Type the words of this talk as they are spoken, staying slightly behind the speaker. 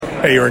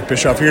Hey, Eric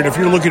Bischoff here, and if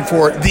you're looking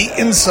for the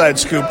inside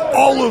scoop,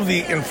 all of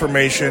the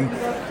information,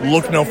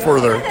 look no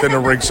further than the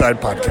Ringside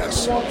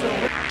Podcast.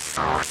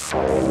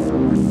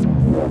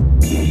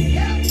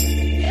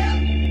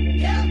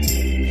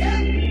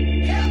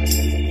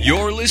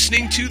 You're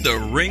listening to the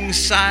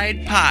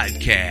Ringside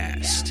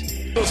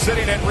Podcast.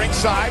 Sitting at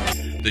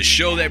ringside. The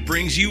show that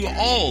brings you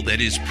all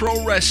that is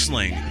pro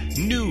wrestling,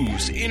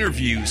 news,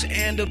 interviews,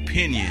 and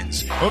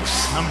opinions.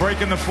 Oops, I'm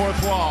breaking the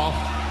fourth wall.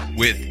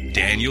 With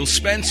Daniel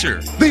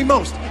Spencer. The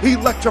most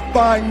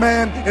electrifying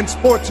man in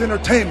sports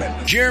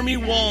entertainment. Jeremy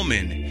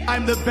Wallman.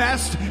 I'm the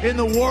best in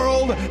the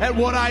world at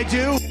what I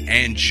do.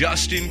 And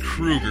Justin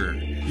Kruger.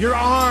 Your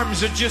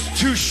arms are just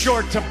too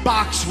short to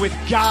box with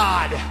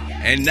God.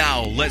 And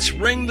now let's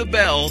ring the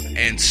bell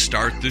and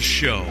start the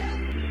show.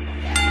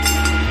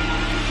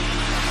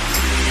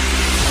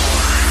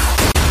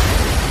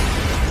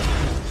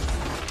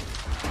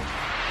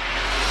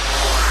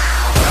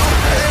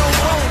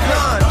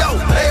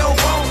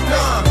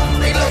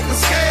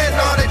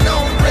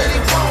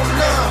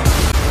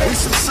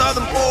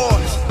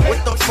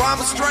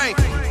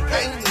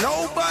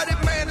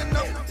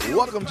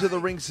 Welcome to the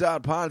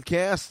Ringside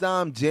Podcast.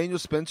 I'm Daniel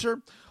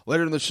Spencer.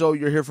 Later in the show,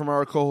 you'll hear from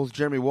our co-host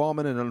Jeremy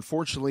Wallman, and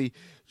unfortunately,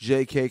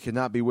 JK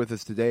cannot be with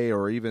us today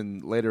or even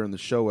later in the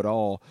show at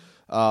all.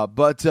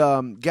 But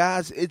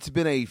guys, it's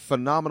been a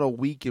phenomenal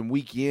week and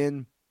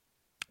weekend.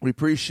 We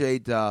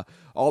appreciate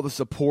all the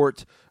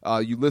support.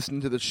 You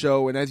listening to the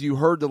show, and as you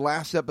heard the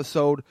last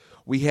episode,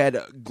 we had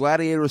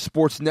Gladiator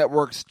Sports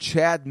Network's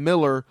Chad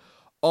Miller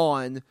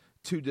on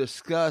to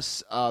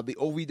discuss the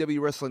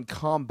OVW Wrestling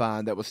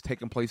Combine that was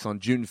taking place on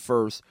June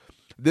 1st.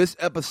 This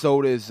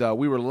episode is,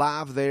 we were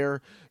live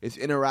there. It's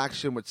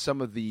interaction with some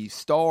of the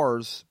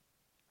stars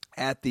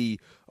at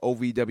the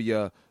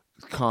OVW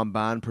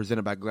Combine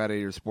presented by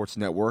Gladiator Sports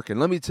Network.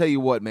 And let me tell you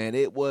what, man,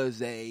 it was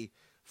a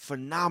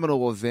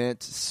phenomenal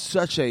event.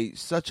 Such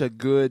a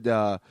good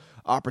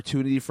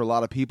opportunity for a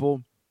lot of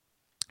people.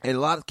 And a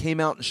lot came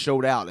out and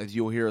showed out, as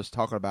you'll hear us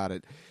talking about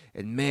it.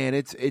 And, man,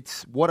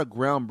 it's what a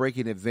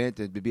groundbreaking event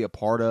to be a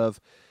part of.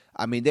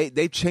 I mean,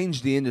 they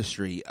changed the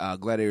industry,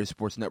 Gladiator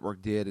Sports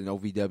Network did, and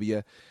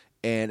OVW.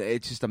 And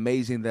it's just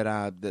amazing that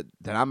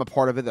I'm a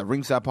part of it, that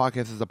Ringside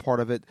Podcast is a part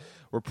of it.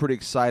 We're pretty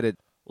excited.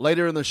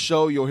 Later in the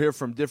show, you'll hear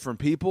from different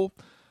people,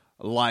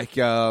 like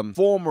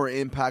former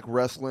Impact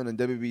Wrestling and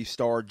WWE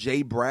star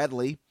Jay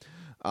Bradley.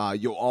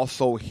 You'll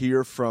also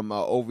hear from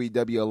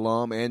OVW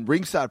alum and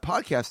Ringside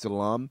Podcast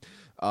alum,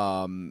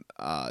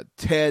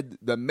 Ted,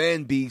 the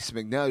Man Beast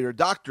McNallier,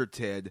 Dr.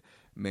 Ted,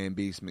 Man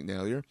Beast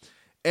McNallier.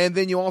 And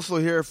then you also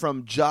hear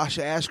from Josh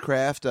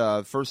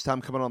Ashcraft, first time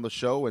coming on the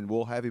show, and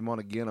we'll have him on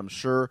again, I'm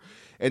sure.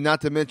 And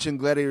not to mention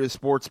Gladiator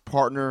Sports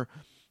partner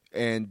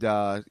and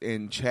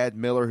Chad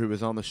Miller, who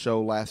was on the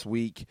show last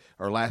week,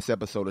 or last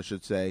episode, I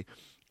should say,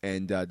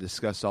 and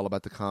discuss all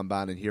about the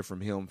Combine and hear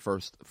from him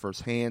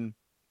firsthand.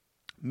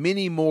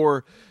 Many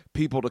more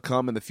people to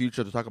come in the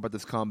future to talk about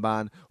this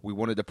Combine. We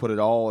wanted to put it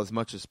all as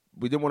much as –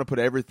 we didn't want to put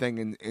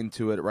everything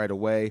into it right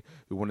away.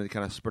 We wanted to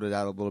kind of spread it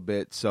out a little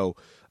bit. So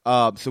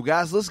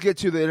guys, let's get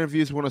to the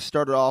interviews. We want to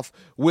start it off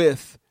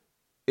with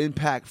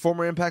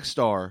former Impact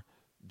star,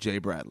 Jay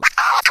Bradley.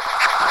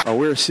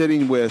 We're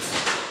sitting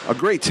with a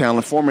great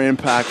talent, former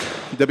Impact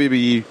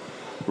WWE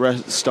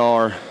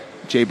star,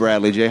 Jay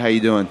Bradley. Jay, how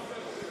you doing?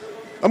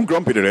 I'm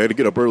grumpy today. I had to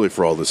get up early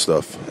for all this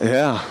stuff.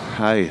 Yeah,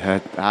 I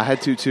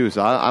had to too.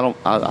 So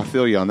I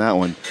feel you on that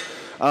one.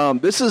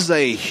 This is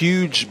a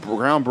huge,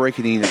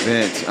 groundbreaking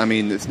event. I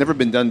mean, it's never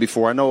been done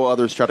before. I know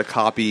others try to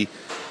copy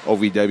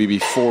OVW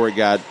before it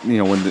got,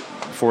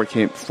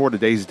 before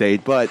today's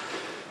date. But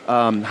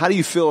how do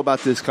you feel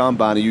about this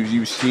Combine?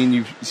 You've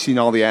seen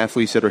all the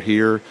athletes that are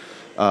here.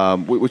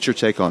 What's your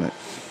take on it?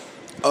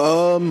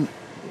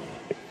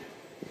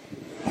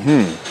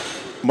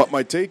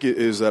 My take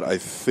is that I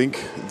think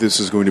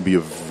this is going to be a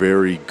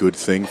very good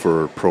thing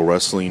for pro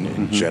wrestling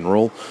in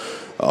general.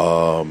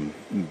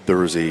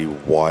 There is a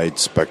wide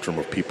spectrum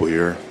of people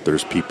here.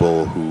 There's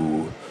people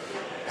who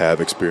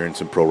have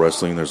experience in pro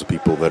wrestling. There's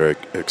people that are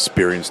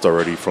experienced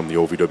already from the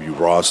OVW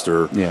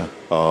roster. Yeah.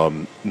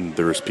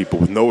 There's people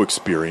with no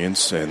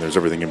experience, and there's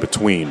everything in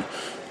between.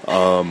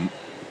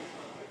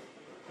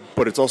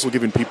 But it's also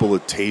giving people a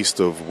taste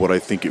of what I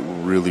think it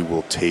really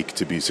will take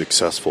to be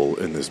successful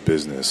in this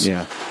business.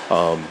 Yeah.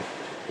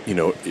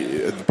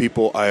 The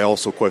people. I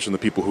also question the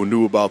people who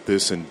knew about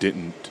this and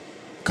didn't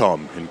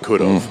come and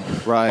could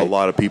have. Right. A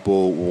lot of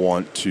people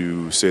want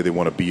to say they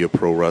want to be a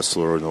pro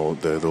wrestler, and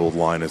the old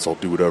line is, "I'll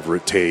do whatever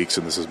it takes,"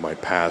 and this is my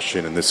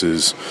passion, and this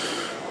is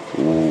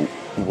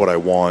what I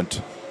want.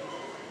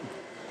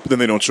 But then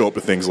they don't show up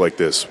to things like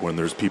this when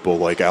there's people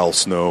like Al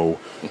Snow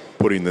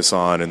putting this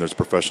on, and there's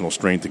professional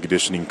strength and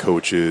conditioning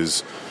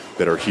coaches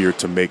that are here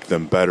to make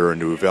them better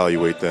and to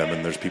evaluate them.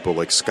 And there's people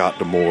like Scott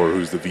D'Amore,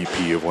 who's the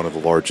VP of one of the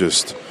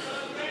largest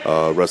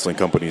wrestling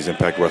companies,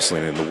 Impact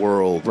Wrestling, in the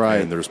world. Right.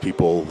 And there's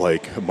people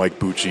like Mike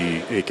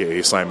Bucci,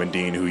 a.k.a. Simon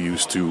Dean, who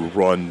used to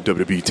run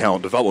WWE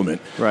Talent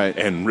Development. Right.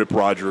 And Rip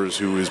Rogers,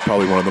 who is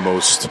probably one of the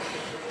most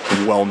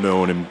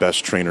well-known and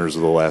best trainers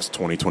of the last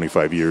 20,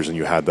 25 years, and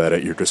you had that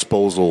at your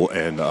disposal,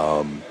 and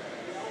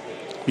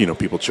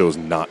people chose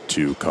not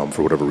to come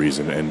for whatever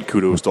reason. And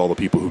kudos to all the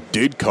people who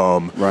did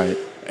come, right,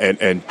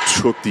 and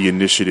took the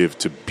initiative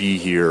to be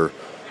here.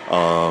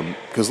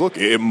 Because look,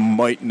 it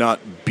might not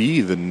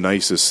be the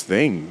nicest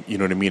thing, you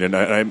know what I mean?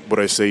 And what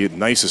I say, the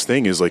nicest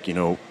thing is like,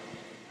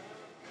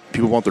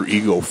 people want their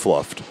ego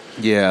fluffed.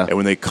 Yeah. And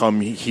when they come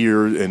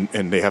here and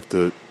they have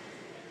to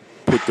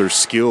put their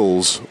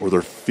skills or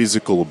their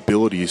physical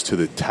abilities to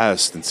the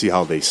test and see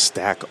how they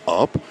stack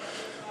up,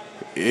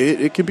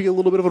 it can be a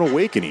little bit of an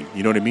awakening.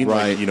 You know what I mean?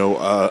 Right.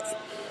 Like,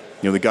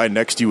 the guy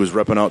next to you is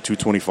repping out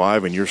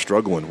 225 and you're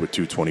struggling with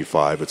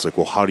 225. It's like,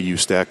 well, how do you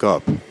stack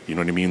up? You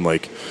know what I mean?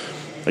 Like,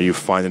 are you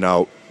finding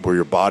out where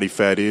your body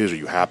fat is? Are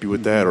you happy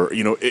with that? Or,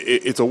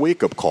 it's a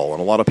wake-up call,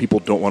 and a lot of people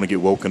don't want to get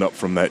woken up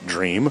from that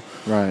dream,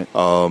 right?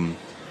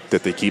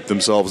 That they keep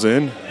themselves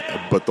in.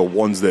 But the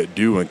ones that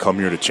do and come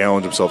here to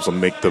challenge themselves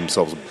and make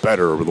themselves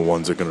better are the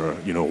ones that are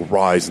going to,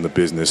 rise in the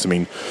business. I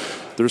mean,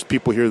 there's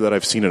people here that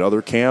I've seen at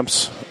other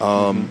camps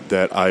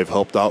that I've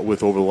helped out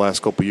with over the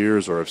last couple of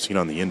years, or I've seen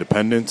on the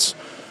independents.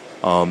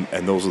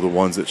 And those are the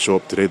ones that show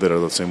up today that are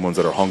the same ones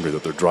that are hungry,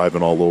 that they're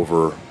driving all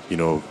over,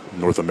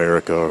 North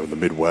America or the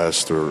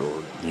Midwest or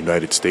the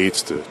United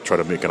States to try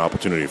to make an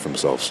opportunity for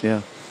themselves.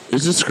 Yeah.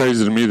 It's just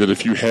crazy to me that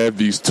if you have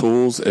these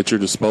tools at your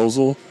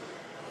disposal,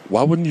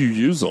 why wouldn't you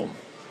use them?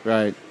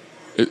 Right.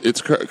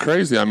 It's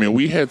crazy. I mean,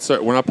 we had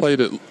when I played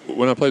at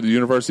the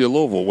University of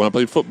Louisville, when I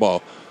played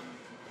football,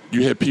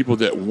 you had people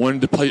that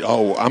wanted to play.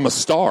 Oh, I'm a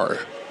star,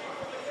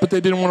 but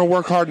they didn't want to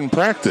work hard in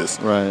practice.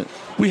 Right.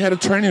 We had a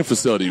training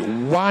facility.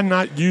 Why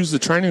not use the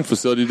training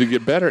facility to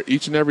get better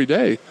each and every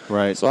day?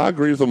 Right. So I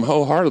agree with them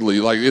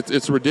wholeheartedly. Like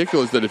it's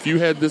ridiculous that if you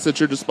had this at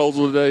your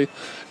disposal today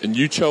and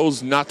you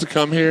chose not to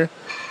come here,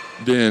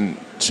 then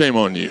shame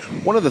on you.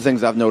 One of the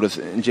things I've noticed,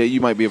 and Jay,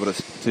 you might be able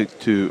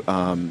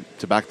to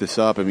back this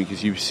up. I mean,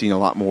 because you've seen a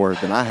lot more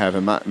than I have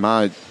in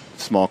my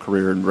small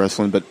career in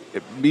wrestling. But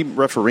me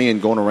refereeing,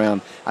 going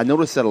around, I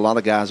noticed that a lot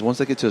of guys, once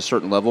they get to a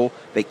certain level,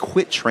 they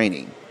quit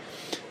training.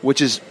 Which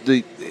is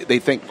they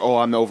think, oh,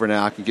 I'm over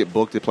now, I can get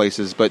booked at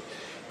places. But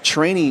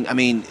training, I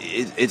mean,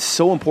 it's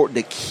so important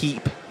to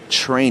keep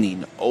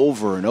training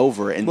over and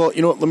over. And well,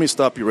 let me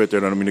stop you right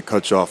there. I don't mean to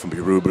cut you off and be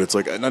rude, but it's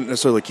like not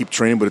necessarily keep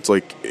training, but it's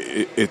like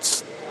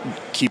it's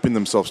keeping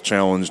themselves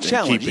challenged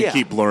and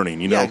keep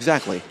learning. Yeah,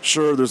 exactly.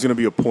 Sure, there's going to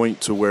be a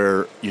point to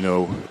where you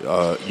know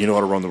how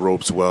to run the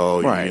ropes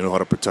well, right. You know how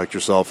to protect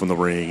yourself in the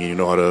ring, and you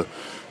know how to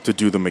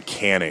do the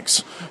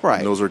mechanics. Right.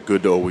 And those are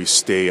good to always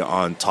stay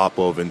on top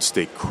of and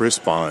stay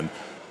crisp on.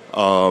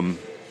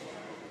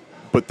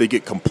 But they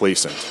get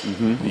complacent.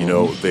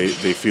 Mm-hmm.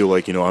 They feel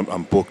like,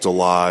 I'm booked a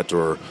lot,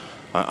 or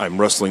I'm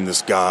wrestling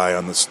this guy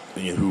on this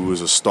who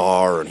was a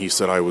star and he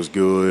said I was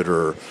good,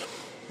 or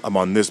I'm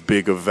on this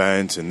big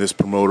event and this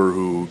promoter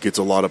who gets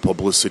a lot of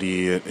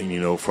publicity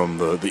and from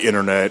the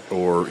internet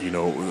or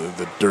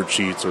the dirt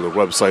sheets or the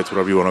websites,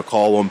 whatever you want to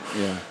call them.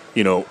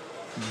 Yeah.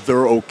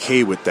 They're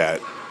okay with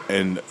that.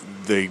 And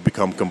they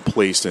become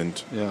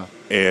complacent,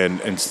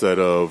 and instead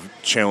of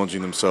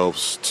challenging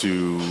themselves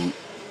to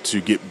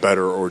get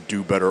better or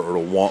do better or to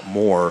want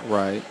more,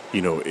 right?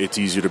 It's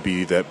easier to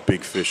be that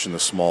big fish in the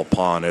small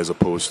pond as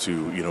opposed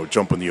to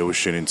jump in the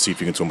ocean and see if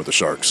you can swim with the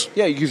sharks.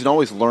 Yeah, you can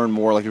always learn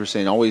more, like you were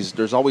saying.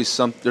 There's always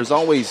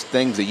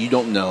things that you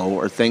don't know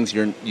or things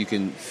you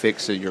can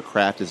fix that your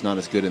craft is not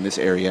as good in this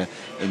area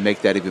and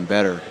make that even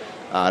better.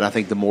 And I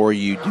think the more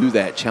you do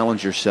that,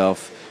 challenge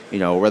yourself.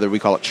 Whether we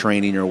call it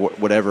training or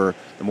whatever,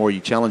 the more you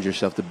challenge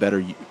yourself, the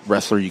better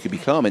wrestler you can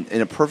become. And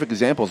a perfect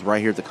example is right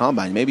here at the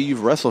Combine. Maybe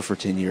you've wrestled for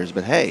 10 years,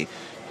 but hey,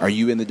 are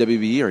you in the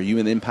WWE? Are you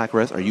in the Impact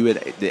Wrestling? Are you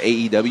at the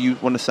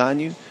AEW want to sign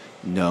you?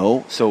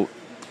 No. So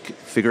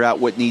figure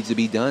out what needs to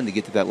be done to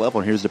get to that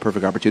level, and here's the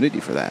perfect opportunity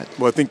for that.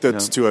 Well, I think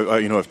that's too.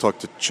 I've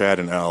talked to Chad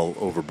and Al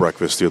over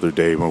breakfast the other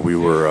day when we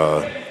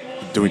were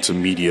doing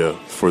some media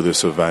for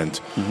this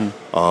event.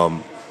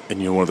 Mm-hmm.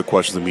 And one of the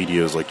questions of the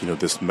media is like,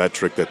 this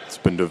metric that's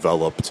been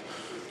developed.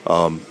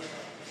 I've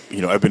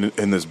been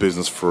in this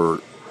business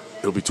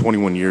it'll be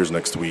 21 years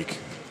next week.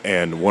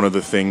 And one of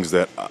the things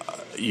that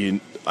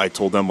I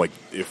told them, like,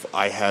 if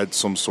I had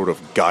some sort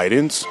of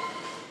guidance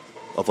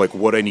of like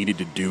what I needed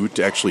to do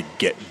to actually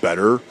get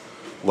better,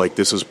 like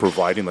this is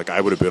providing, like I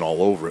would have been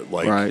all over it.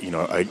 Like, right.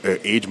 I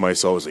age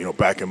myself as,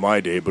 back in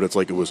my day, but it's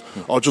like it was,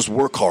 I'll just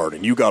work hard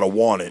and you got to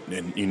want it.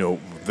 And,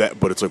 that,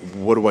 but it's like,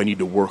 what do I need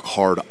to work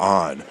hard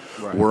on?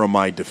 Right. Where am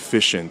I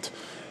deficient?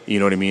 You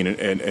know what I mean?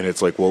 And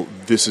it's like, well,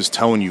 this is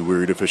telling you where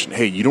you're deficient.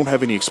 Hey, you don't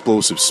have any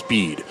explosive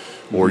speed,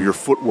 or your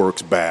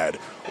footwork's bad,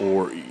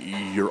 or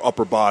your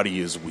upper body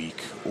is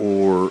weak,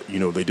 or,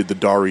 they did the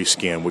Dari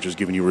scan, which is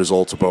giving you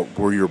results about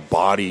where your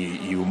body,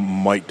 you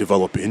might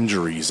develop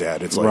injuries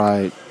at. It's like,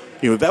 right.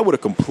 That would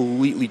have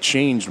completely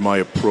changed my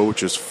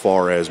approach as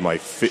far as my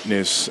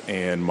fitness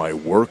and my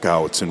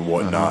workouts and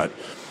whatnot.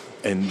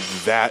 Uh-huh. And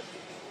that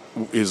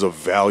is a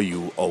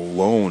value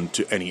alone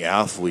to any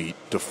athlete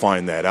to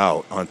find that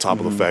out, on top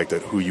of the fact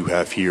that who you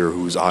have here,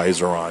 whose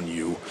eyes are on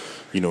you,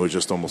 is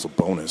just almost a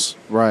bonus.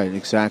 Right,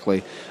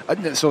 exactly.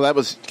 So that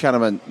was kind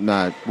of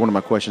one of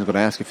my questions I was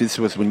going to ask. If this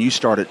was when you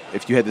started,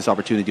 if you had this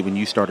opportunity when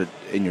you started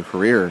in your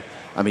career,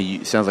 I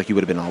mean, it sounds like you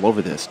would have been all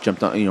over this.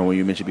 Jumped on, when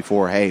you mentioned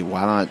before, hey,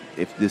 why not,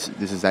 if this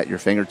is at your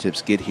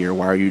fingertips, get here,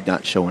 why are you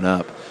not showing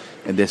up?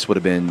 And this would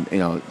have been,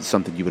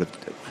 something you would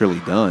have clearly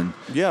done.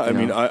 Yeah, I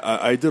mean,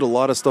 I did a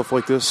lot of stuff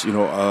like this.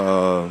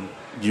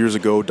 Years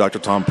ago, Dr.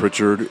 Tom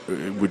Pritchard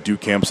would do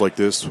camps like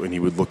this, and he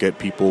would look at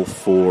people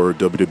for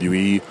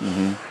WWE.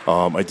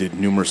 Mm-hmm. I did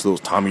numerous of those.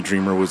 Tommy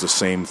Dreamer was the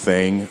same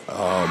thing.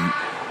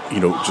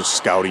 Just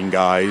scouting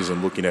guys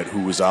and looking at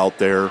who was out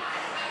there.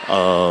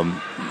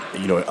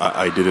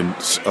 I did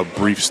a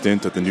brief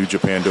stint at the New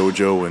Japan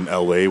Dojo in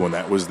L.A. when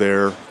that was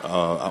there,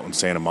 out in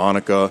Santa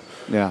Monica.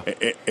 Yeah.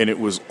 And it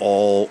was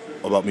all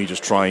about me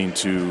just trying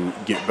to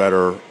get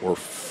better or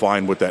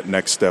find what that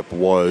next step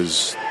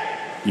was,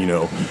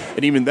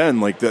 And even then,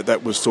 like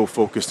that was so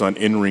focused on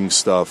in-ring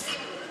stuff,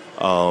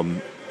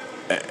 and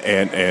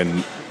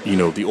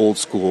the old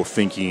school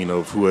thinking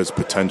of who has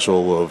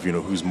potential, of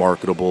who's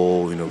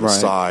marketable, the right.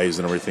 size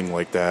and everything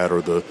like that,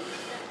 or the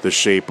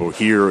shape. Or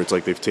here, it's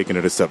like they've taken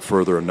it a step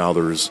further, and now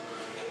there's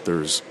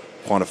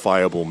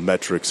quantifiable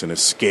metrics and a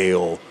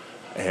scale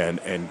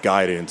and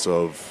guidance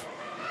of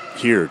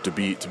here to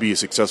be a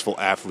successful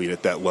athlete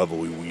at that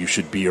level. You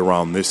should be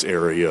around this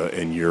area,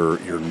 and you're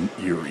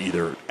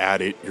either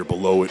at it, you're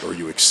below it, or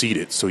you exceed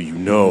it. So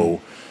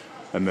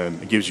and then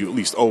it gives you at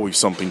least always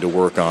something to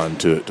work on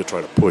to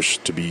try to push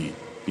to be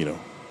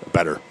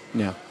better.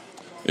 Yeah.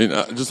 And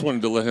I just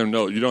wanted to let him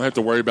know, you don't have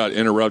to worry about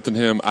interrupting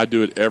him. I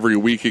do it every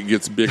week. It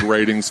gets big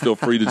ratings. Feel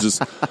free to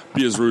just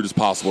be as rude as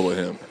possible to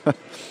him.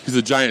 He's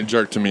a giant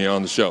jerk to me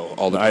on the show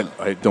all the time.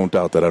 I don't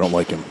doubt that. I don't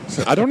like him.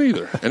 I don't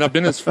either. And I've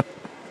been his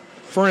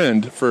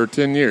friend for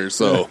 10 years.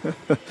 So,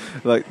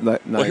 nice.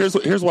 Well,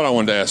 here's what I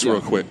wanted to ask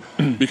real quick.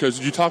 Because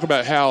you talk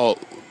about how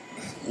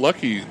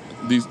lucky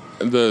the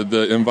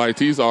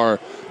invitees are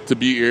to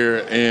be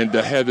here and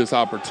to have this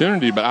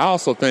opportunity. But I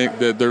also think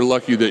that they're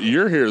lucky that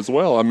you're here as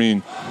well. I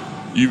mean,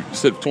 you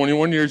said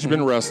 21 years you've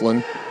been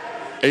wrestling,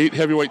 8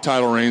 heavyweight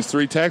title reigns,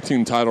 3 tag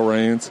team title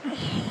reigns.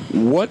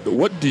 What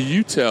do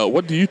you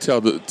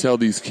tell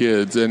these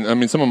kids? And I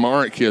mean, some of them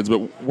aren't kids, but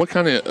what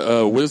kind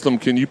of wisdom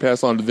can you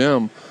pass on to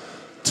them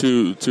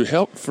to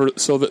help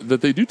so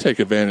that they do take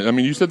advantage? I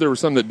mean, you said there were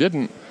some that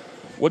didn't.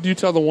 What do you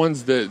tell the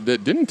ones that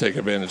didn't take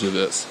advantage of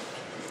this?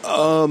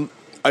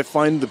 I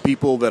find the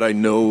people that I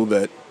know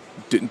that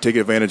didn't take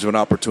advantage of an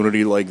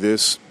opportunity like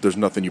this, there's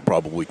nothing you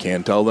probably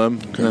can tell them,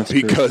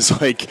 because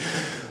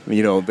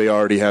they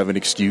already have an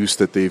excuse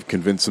that they've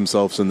convinced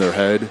themselves in their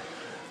head,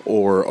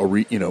 or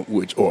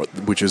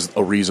which is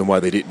a reason why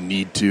they didn't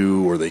need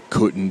to, or they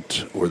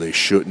couldn't, or they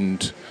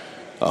shouldn't.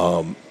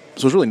 So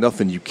there's really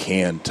nothing you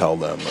can tell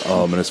them.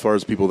 And as far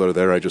as people that are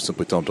there, I just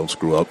simply tell them don't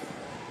screw up.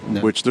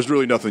 No. Which there's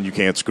really nothing you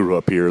can't screw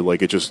up here.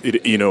 Like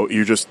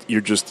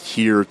you're just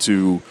here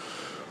to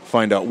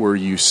find out where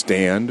you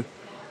stand.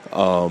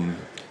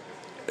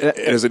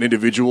 As an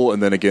individual,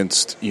 and then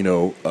against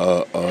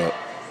a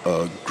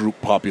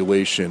group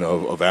population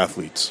of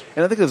athletes.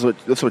 And I think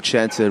that's what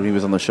Chad said when he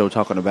was on the show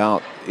talking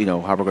about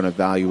how we're going to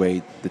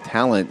evaluate the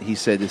talent. He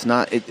said it's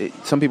not.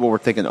 Some people were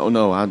thinking, oh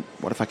no,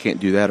 what if I can't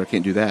do that or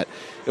can't do that?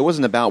 It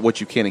wasn't about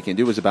what you can and can't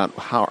do. It was about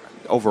how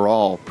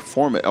overall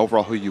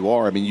who you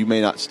are. I mean, you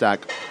may not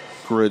stack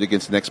good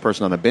against the next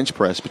person on a bench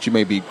press, but you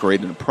may be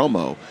great in a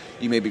promo.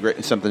 You may be great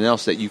in something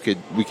else that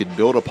we could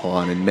build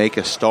upon and make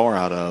a star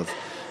out of.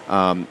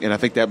 And I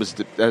think I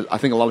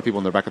think a lot of people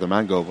in the back of their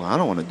mind go, well, I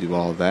don't want to do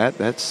all of that.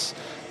 That's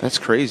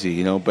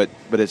crazy, But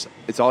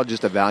it's all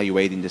just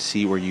evaluating to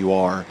see where you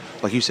are,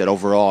 like you said,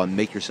 overall, and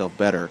make yourself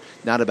better.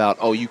 Not about,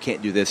 oh, you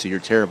can't do this or you're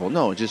terrible.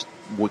 No, just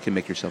what can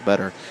make yourself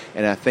better.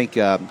 And I think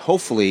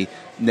hopefully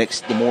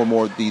the more and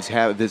more these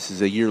have, this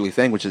is a yearly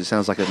thing, which it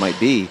sounds like it might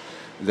be,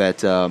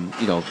 that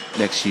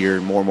next year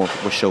more and more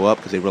will show up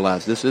because they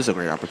realize this is a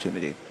great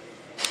opportunity.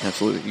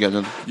 Absolutely. You got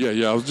another?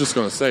 Yeah. I was just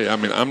going to say, I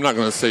mean, I'm not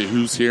going to say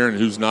who's here and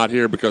who's not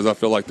here because I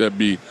feel like that'd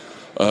be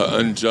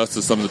unjust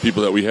to some of the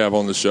people that we have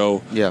on the show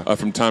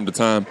from time to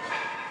time.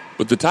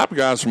 But the top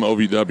guys from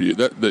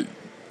OVW,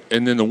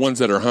 and then the ones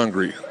that are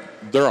hungry,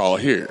 they're all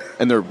here.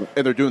 And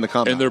they're doing the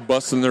combat. And they're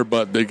busting their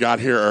butt. They got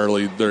here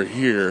early. They're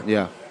here.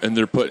 Yeah. And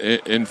they're put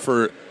in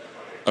for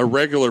a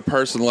regular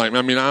person like me.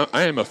 I mean,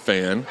 I am a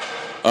fan.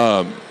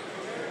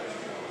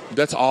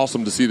 That's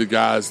awesome to see the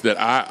guys that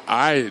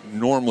I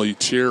normally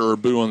cheer or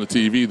boo on the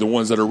TV, the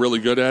ones that are really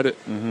good at it,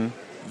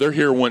 they're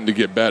here wanting to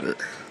get better.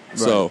 Right.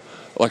 So,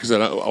 like I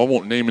said, I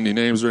won't name any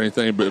names or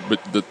anything, but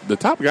the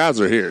top guys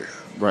are here.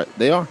 Right,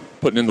 they are.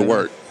 Putting in the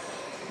work.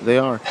 They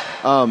are.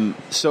 Well,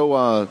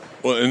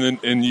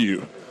 and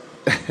you.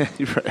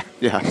 Right.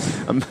 Yeah,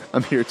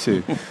 I'm here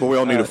too. But we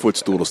all need a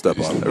footstool to step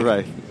on.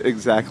 Right,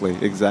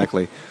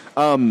 exactly.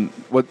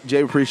 Well,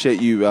 Jay,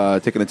 appreciate you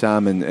taking the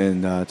time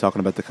and talking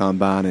about the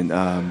combine.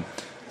 And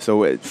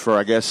so, for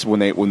I guess when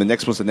the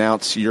next one's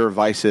announced, your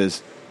advice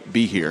is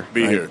be here.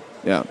 Be here.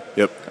 Yeah.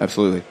 Yep.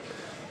 Absolutely.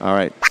 All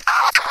right.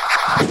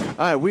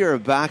 We are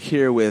back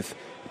here with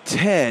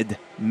Ted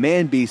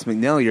Man Beast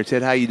McNailor.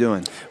 Ted, how you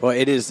doing? Well,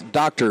 it is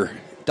Dr.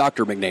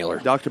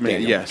 McNailor. Dr.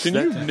 McNailor, yes. Can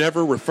you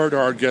never refer to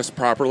our guests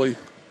properly?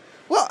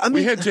 Well, I mean,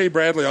 we had Jay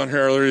Bradley on here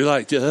earlier. You're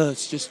like,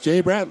 it's just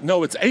Jay Bradley.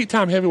 No, it's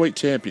 8-time heavyweight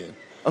champion.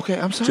 Okay,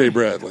 I'm sorry. Jay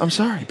Bradley. I'm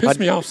sorry. You piss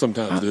me off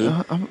sometimes, dude.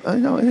 I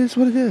know, it is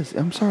what it is.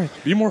 I'm sorry.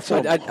 Be more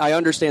formal. I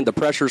understand the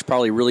pressure is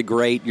probably really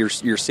great. You're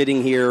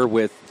sitting here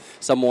with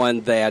someone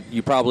that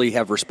you probably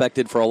have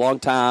respected for a long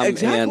time.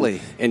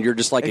 Exactly. And you're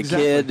just like a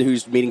kid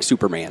who's meeting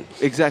Superman.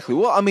 Exactly.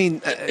 Well, I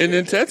mean... and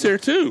then Ted's here,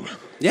 too.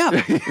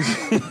 Yeah.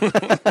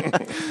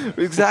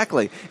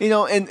 Exactly.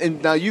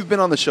 And now you've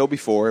been on the show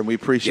before, and we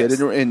appreciate it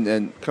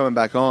and coming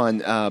back on.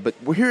 But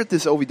we're here at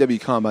this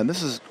OVW Combine.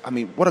 This is,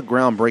 what a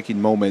groundbreaking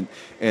moment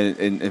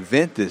and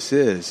event this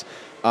is.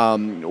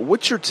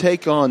 What's your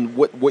take on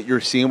what you're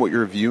seeing, what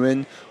you're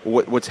viewing,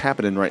 what's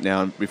happening right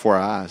now before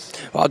our eyes?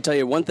 Well, I'll tell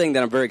you, one thing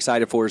that I'm very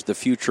excited for is the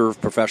future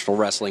of professional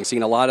wrestling.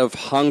 Seeing a lot of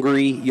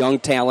hungry, young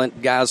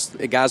talent, guys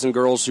and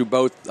girls who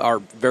both are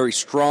very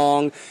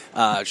strong,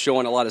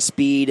 showing a lot of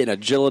speed and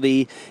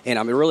agility. And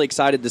I'm really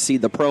excited to see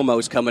the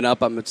promos coming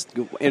up. I'm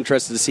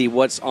interested to see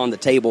what's on the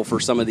table for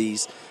some of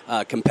these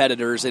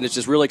competitors. And it's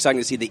just really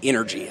exciting to see the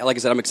energy. Like I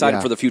said, I'm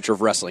excited for the future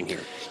of wrestling here.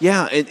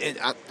 Yeah, and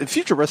the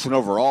future of wrestling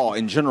overall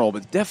in general,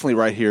 but definitely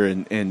right here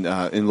in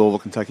Louisville,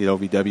 Kentucky, at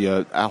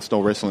OVW, Al Snow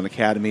Wrestling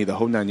Academy, the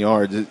whole 9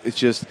 yards.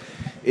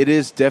 It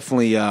is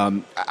definitely.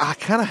 I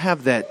kind of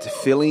have that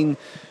feeling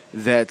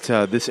that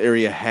this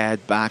area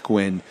had back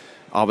when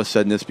all of a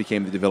sudden this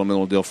became the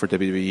developmental deal for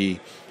WWE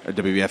or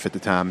WWF at the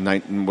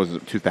time. Was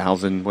it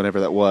 2000,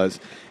 whatever that was?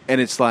 And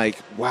it's like,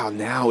 wow,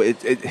 now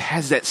it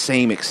has that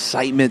same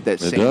excitement, that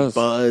same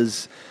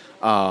buzz,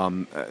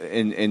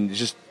 and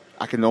just.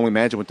 I can only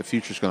imagine what the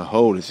future is going to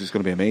hold. It's just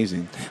going to be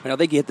amazing. And I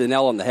think you hit the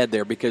nail on the head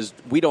there because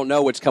we don't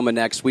know what's coming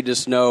next. We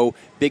just know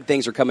big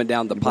things are coming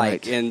down the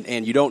pike,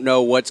 and you don't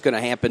know what's going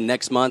to happen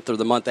next month or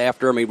the month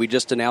after. We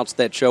just announced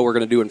that show we're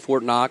going to do in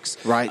Fort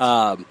Knox.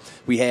 Right.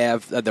 We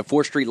have the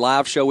 4th Street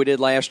Live show we did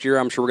last year.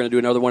 I'm sure we're going to do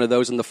another one of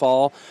those in the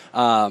fall.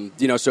 So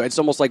it's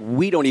almost like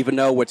we don't even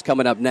know what's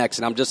coming up next,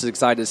 and I'm just as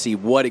excited to see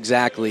what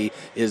exactly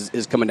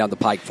is coming down the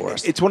pike for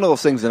us. It's one of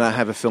those things that I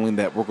have a feeling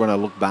that we're going to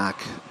look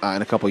back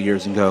in a couple of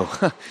years and go,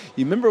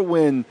 you remember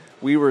when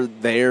we were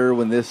there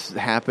when this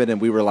happened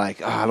and we were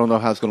like, I don't know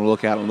how it's going to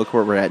look out, and look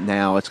where we're at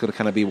now. It's going to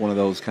kind of be one of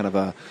those kind of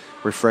a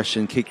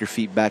refreshing, kick your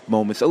feet back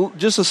moments.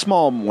 Just a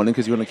small one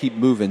because you want to keep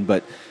moving,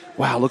 but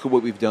wow, look at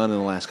what we've done in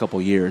the last couple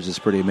of years. It's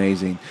pretty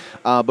amazing.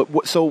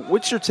 So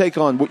what's your take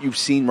on what you've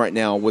seen right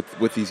now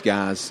with these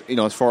guys,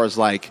 as far as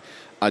like,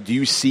 do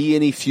you see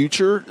any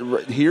future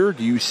here?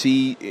 Do you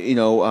see,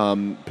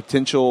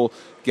 potential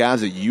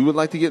guys that you would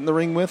like to get in the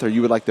ring with, or you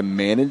would like to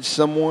manage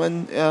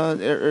someone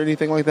or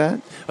anything like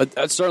that?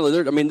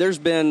 Certainly. There's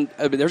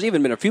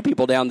even been a few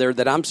people down there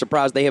that I'm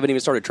surprised they haven't even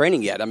started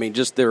training yet.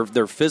 Just their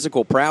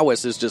physical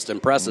prowess is just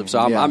impressive. So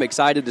I'm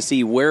excited to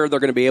see where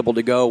they're going to be able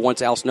to go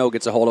once Al Snow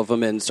gets a hold of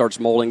them and starts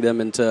molding them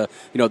into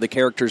the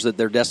characters that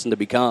they're destined to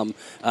become.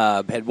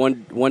 Had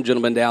one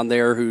gentleman down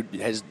there who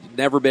has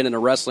never been in a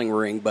wrestling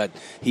ring, but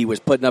he was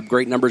putting up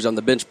great numbers on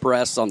the bench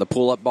press, on the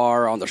pull-up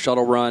bar, on the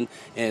shuttle run,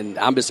 and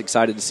I'm just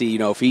excited to see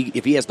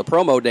if he has the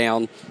promo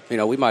down,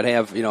 we might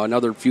have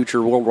another future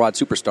worldwide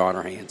superstar on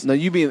our hands. Now,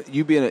 you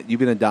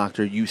being a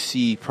doctor, you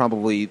see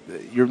probably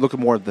you're looking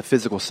more at the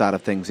physical side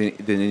of things than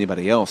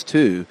anybody else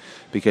too,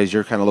 because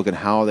you're kind of looking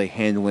how are they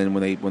handling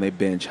when they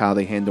bench, how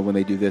they handle when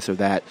they do this or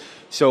that.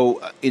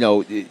 So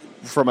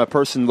from a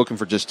person looking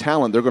for just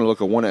talent, they're going to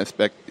look at one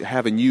aspect.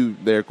 Having you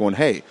there, going,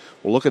 hey,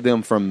 well, look at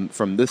them from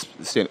this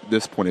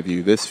point of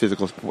view, this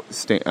physical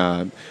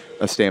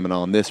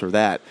stamina on this or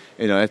that.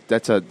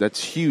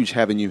 That's huge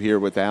having you here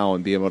with Al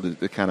and be able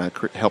to kind of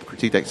help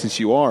critique that, since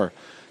you are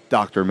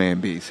Dr. Man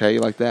Beast. How you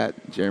like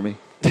that, Jeremy?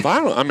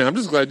 Finally, I'm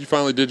just glad you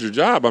finally did your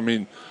job.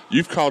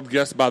 You've called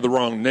guests by the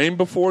wrong name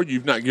before.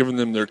 You've not given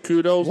them their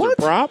kudos, their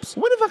props.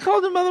 What if I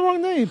called them by the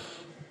wrong name?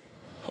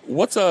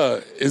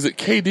 Is it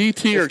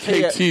KDT or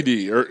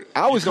KTD? Or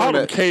I was called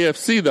him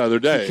KFC the other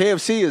day.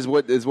 KFC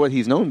is what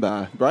he's known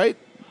by, right?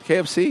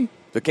 KFC.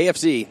 The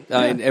KFC.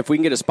 And if we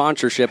can get a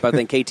sponsorship, I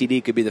think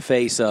KTD could be the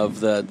face of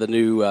the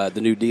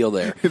new deal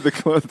there.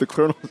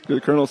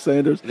 the Colonel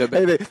Sanders.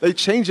 Hey, they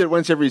change it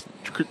once every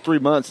 3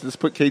 months. Just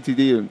put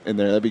KTD in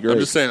there. That'd be great. I'm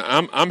just saying.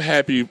 I'm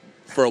happy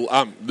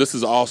this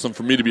is awesome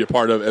for me to be a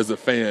part of as a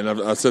fan.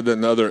 I said that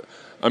in other.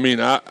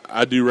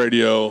 I do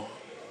radio,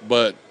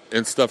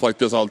 and stuff like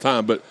this all the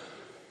time. But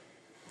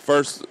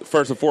first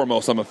and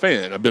foremost, I'm a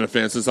fan. I've been a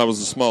fan since I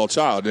was a small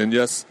child. And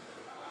yes,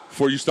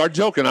 before you start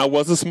joking, I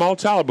was a small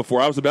child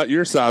before. I was about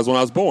your size when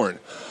I was born.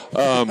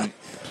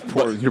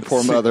 Your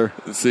poor mother.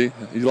 See,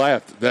 you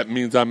laughed. That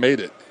means I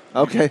made it.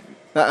 Okay.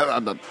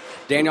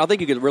 Daniel, I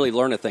think you could really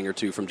learn a thing or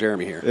two from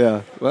Jeremy here.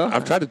 Yeah. Well,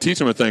 I've tried to teach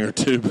him a thing or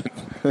two,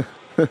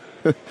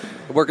 but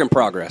work in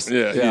progress.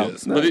 Yeah, he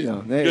is. But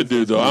good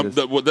dude, though.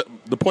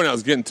 The point I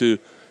was getting to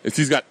is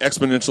he's got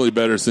exponentially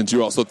better since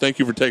you all. So thank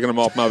you for taking him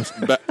off my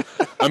back.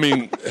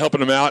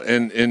 Helping him out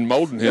and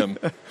molding him.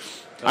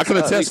 I can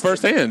attest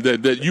firsthand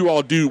that you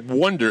all do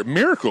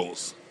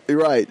miracles.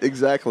 Right,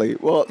 exactly.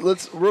 Well,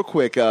 let's real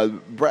quick.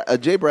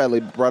 Jay Bradley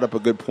brought up a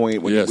good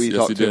point when we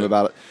talked to him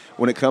about it.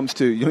 When it comes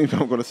to, you don't even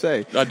know what I'm going to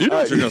say. I do know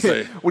what you're going to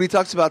say. When he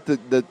talks about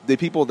the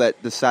people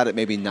that decided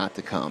maybe not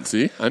to come.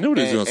 See, I knew what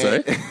he was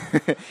going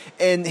to say.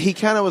 And he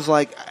kind of was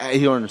like,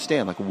 he don't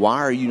understand. Like, why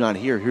are you not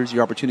here? Here's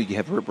your opportunity. You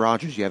have Rip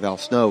Rogers. You have Al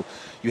Snow.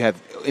 You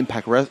have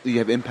Impact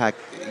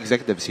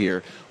executives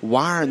here.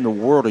 Why in the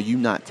world are you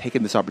not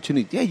taking this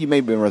opportunity? Yeah, you may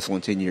have been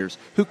wrestling 10 years.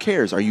 Who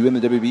cares? Are you in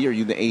the WB? Are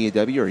you in the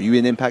AEW? Are you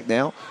in Impact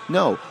now?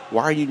 No.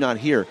 Why are you not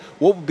here?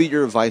 What would be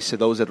your advice to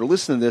those that are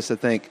listening to this that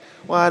think,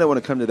 well, I don't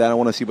want to come to that. I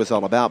want to see what it's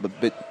all about.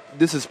 But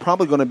this is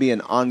probably going to be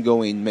an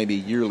ongoing, maybe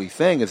yearly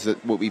thing, is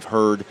that what we've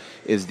heard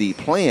is the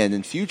plan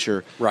in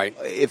future. Right.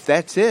 If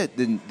that's it,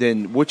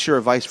 then what's your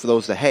advice for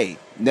those that, hey,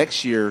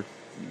 next year,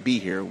 be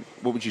here?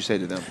 What would you say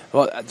to them?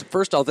 Well,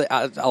 first I'll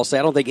say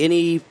I don't think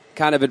any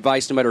kind of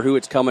advice, no matter who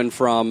it's coming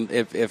from,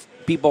 if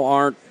people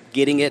aren't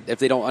getting it, if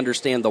they don't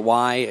understand the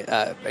why,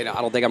 I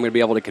don't think I'm going to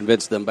be able to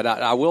convince them. But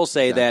I will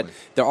say that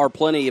there are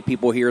plenty of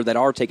people here that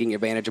are taking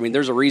advantage. I mean,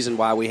 there's a reason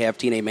why we have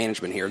TNA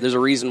management here. There's a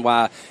reason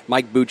why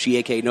Mike Bucci,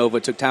 a.k.a. Nova,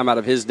 took time out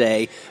of his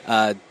day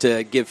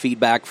to give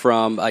feedback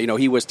from,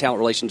 he was talent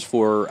relations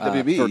for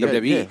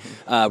WWE.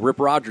 Yeah. Rip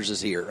Rogers is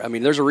here. I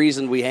mean, there's a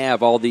reason we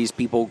have all these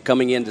people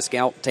coming in to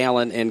scout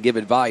talent and give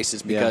advice.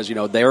 Is because,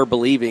 they're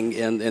believing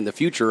in the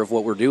future of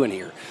what we're doing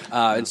here.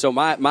 And so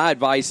my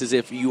advice is,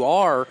 if you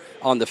are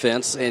on the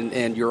fence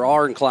and you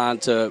are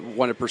inclined to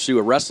want to pursue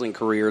a wrestling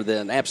career,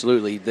 then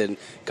absolutely, then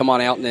come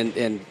on out,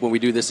 and when we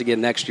do this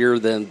again next year,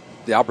 then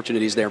the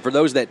opportunity is there. For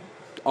those that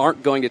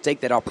aren't going to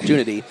take that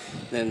opportunity,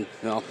 then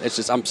it's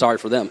just, I'm sorry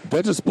for them.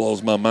 That just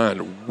blows my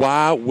mind.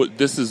 Why would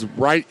this is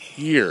right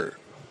here?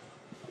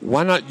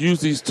 Why not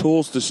use these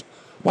tools to?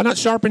 Why not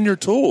sharpen your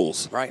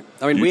tools? Right.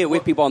 I mean, we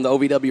have people on the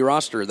OVW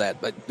roster that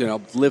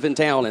live in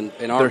town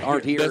and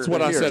aren't here. That's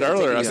what I said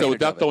earlier. I said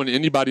without throwing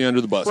anybody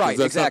under the bus. Right.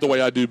 That's not the way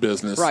I do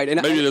business. Right.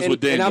 And maybe it is with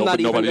Daniel, and I'm not but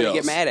even nobody going to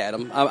else. get mad at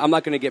them. I'm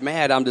not going to get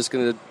mad. I'm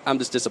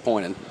just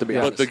disappointed, to be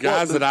honest. But the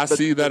guys that I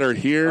see that are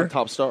here are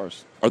top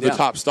stars. Are the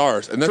top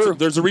stars, and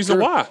there's a reason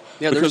why.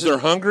 Yeah, because they're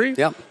hungry,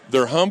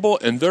 they're humble,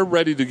 and they're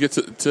ready to get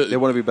to. They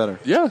want to be better.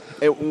 Yeah.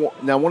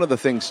 Now, one of the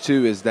things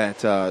too is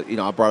that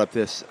I brought up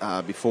this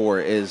before,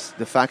 is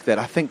the fact that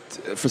I think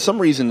for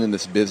some reason in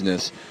this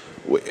business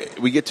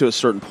we get to a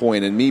certain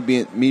point, and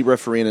me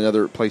refereeing in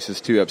other places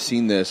too, I've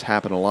seen this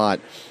happen a lot.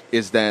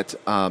 Is that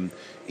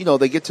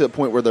they get to a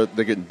point where they're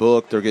getting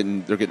booked, they're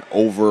getting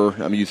over.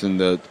 I'm using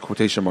the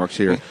quotation marks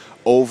here,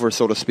 over,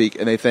 so to speak,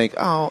 and they think,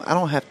 oh, I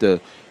don't have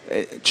to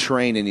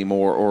train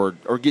anymore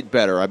or get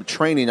better. I'm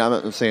training.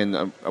 I'm saying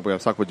I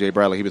was talking with Jay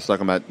Bradley. He was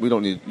talking about you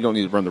don't need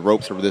to run the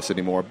ropes over this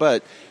anymore.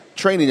 But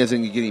training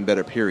isn't getting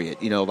better. Period.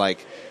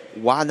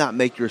 Why not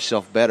make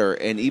yourself better?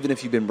 And even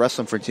if you've been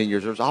wrestling for 10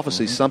 years, there's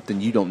obviously something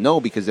you don't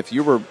know, because if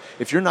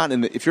you're not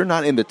in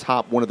the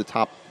top one of the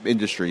top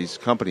industries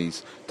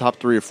companies, top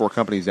 3 or 4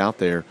 companies out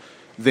there,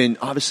 then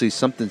obviously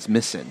something's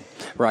missing.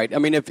 Right. I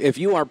mean, if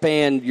you aren't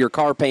paying your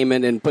car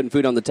payment and putting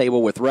food on the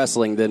table with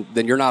wrestling, then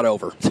you're not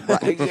over.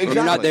 Right. Exactly.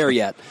 You're not there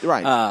yet.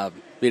 Right.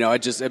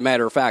 It's just a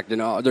matter of fact.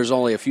 There's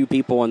only a few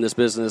people in this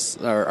business,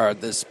 or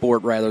this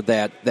sport rather,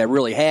 that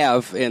really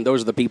have, and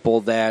those are the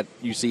people that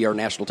you see on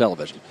national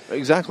television.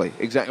 Exactly.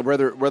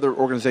 Whether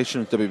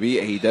organizations,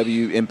 WB,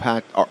 AEW,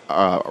 Impact,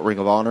 Ring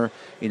of Honor,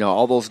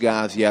 all those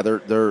guys,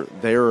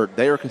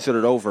 they're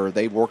considered over.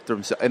 They worked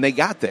themselves, and they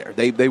got there.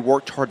 They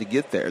worked hard to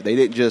get there. They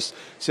didn't just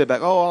sit back,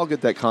 oh, I'll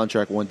get that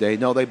contract one day.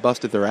 No, they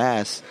busted their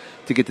ass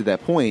to get to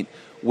that point,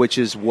 which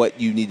is what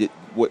you needed.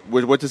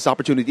 What this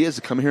opportunity is,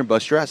 to come here and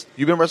bust your ass.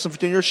 You've been wrestling for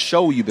 10 years.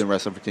 Show you've been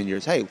wrestling for 10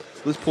 years. Hey,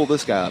 let's pull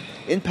this guy up.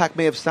 Impact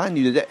may have signed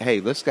you today. Hey,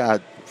 this guy,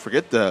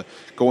 forget the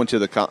go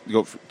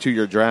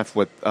 2-year draft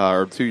with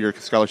or 2-year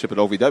scholarship at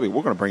OVW.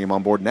 We're going to bring him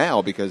on board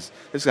now because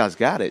this guy's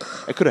got it.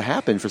 It could have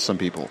happened for some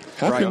people.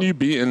 How can you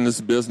be in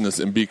this business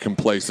and be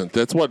complacent?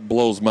 That's what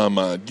blows my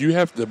mind. You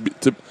have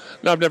to.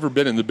 Now, I've never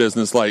been in the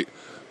business like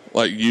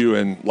you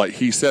and like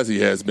he says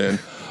he has been.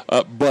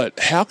 But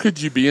how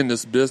could you be in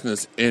this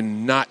business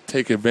and not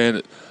take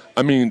advantage?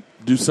 I mean,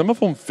 do some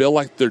of them feel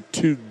like they're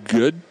too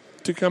good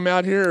to come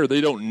out here, or they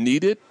don't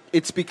need it?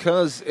 It's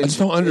because I just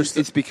don't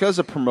understand. It's because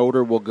a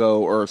promoter will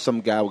go, or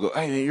some guy will go,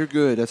 "Hey, man, you're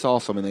good. That's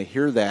awesome." And they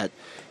hear that,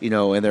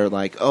 and they're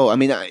like, "Oh, I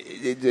mean,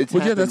 it's."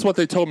 Well, yeah, that's what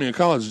they told me in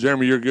college.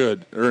 Jeremy, you're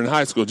good, or in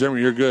high school,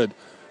 Jeremy, you're good.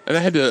 And I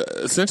had to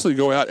essentially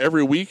go out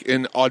every week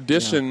and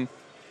audition. Yeah.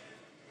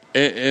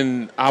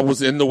 And I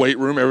was in the weight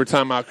room every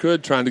time I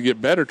could, trying to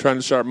get better, trying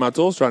to sharpen my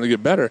tools, trying to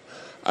get better.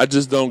 I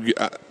just don't get.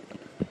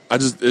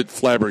 It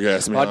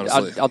flabbergasts me,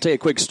 honestly. I'll tell you a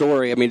quick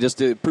story. I mean,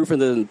 just proof in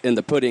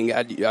the pudding.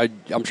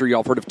 I'm sure y'all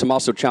have heard of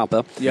Tommaso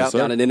Ciampa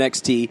down in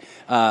NXT.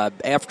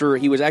 After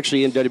he was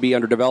actually in WWE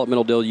under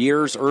developmental deal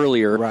years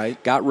earlier,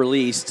 got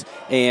released.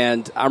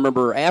 And I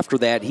remember after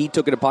that, he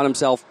took it upon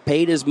himself,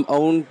 paid his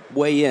own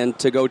way in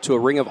to go to a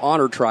Ring of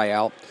Honor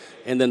tryout,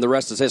 And then the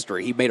rest is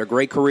history. He made a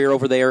great career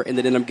over there and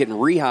then ended up getting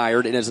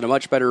rehired and is in a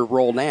much better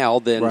role now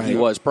than he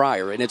was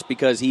prior. And it's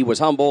because he was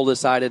humble,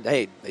 decided,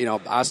 hey,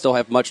 I still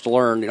have much to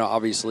learn.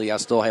 Obviously I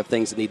still have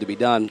things that need to be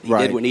done. He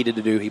did what needed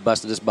to do. He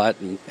busted his butt,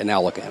 and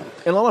now look at him.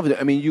 And a lot of it,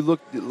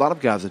 a lot of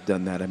guys have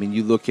done that.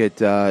 You look at,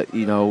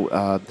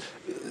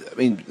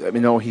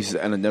 he's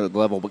at another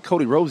level, but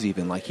Cody Rhodes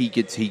even,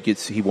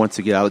 he wants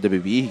to get out of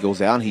WWE. He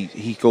goes out and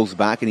he goes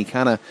back and he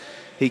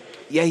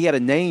had a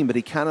name, but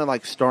he kind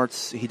of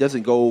starts. He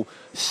doesn't go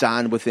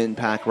sign with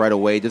Impact right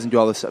away. Doesn't do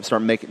all this stuff.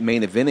 Start main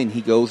eventing.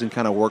 He goes and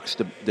kind of works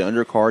the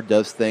undercard,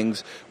 does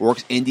things,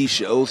 works indie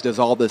shows, does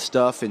all this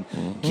stuff, and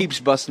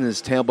keeps busting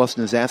his tail,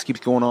 busting his ass, keeps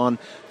going on,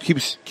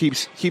 keeps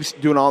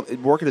doing all,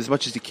 working as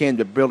much as he can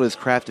to build his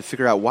craft to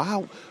figure out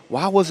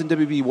why wasn't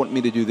WWE wanting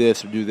me to do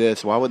this or do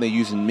this? Why weren't they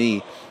using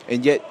me?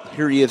 And yet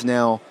here he is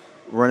now.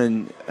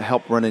 Running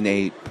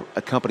a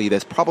company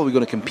that's probably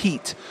going to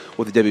compete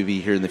with the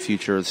WWE here in the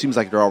future. It seems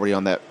like they're already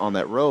on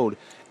that road,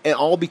 and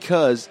all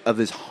because of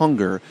his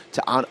hunger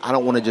to. I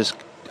don't want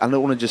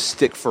to just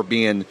stick for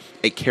being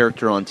a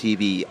character on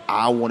TV.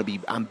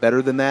 I'm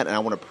better than that, and I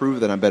want to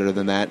prove that I'm better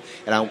than that.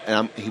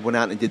 And he went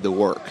out and did the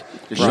work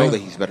to show that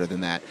he's better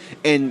than that.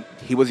 And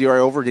he was the RA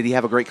over. Did he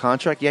have a great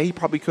contract? Yeah, he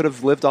probably could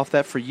have lived off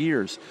that for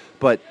years.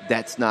 But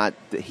that's not.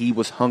 He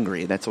was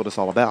hungry, and that's what it's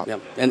all about. Yeah.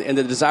 And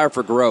the desire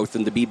for growth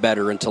and to be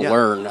better and to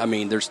learn.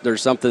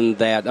 There's something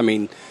that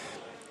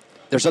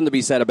there's something to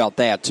be said about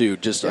that too.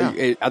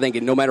 I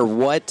think no matter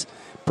what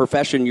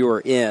profession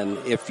you're in,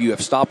 if you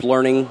have stopped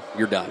learning,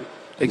 you're done.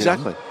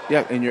 Exactly.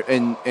 Yeah,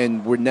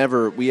 and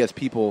we as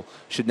people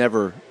should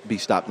never be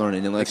stopped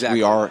learning unless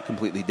we are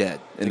completely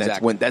dead, and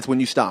that's when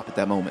you stop at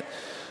that moment.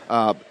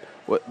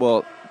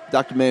 Well,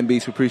 Dr. Man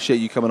Beast, we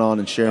appreciate you coming on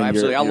and sharing.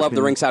 Absolutely, your I love opinion.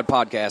 the Ringside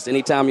Podcast.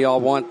 Anytime y'all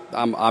want,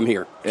 I'm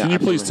here. Can you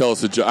please tell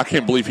us a joke? I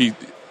can't believe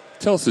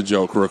tell us a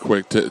joke real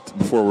quick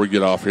before we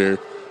get off here.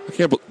 I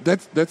can't.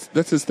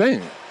 That's his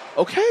thing.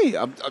 Okay,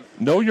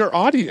 know your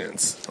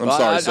audience.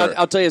 Sorry, sir.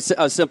 I'll tell you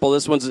a simple.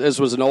 This was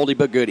an oldie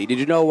but goodie. Did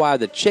you know why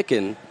the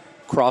chicken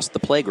crossed the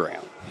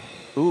playground?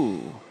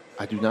 Ooh,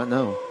 I do not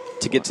know.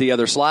 To get to the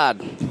other slide.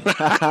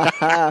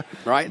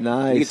 Right?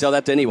 Nice. You can tell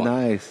that to anyone.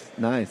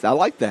 Nice. I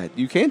like that.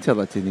 You can tell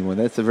that to anyone.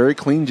 That's a very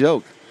clean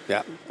joke.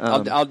 Yeah.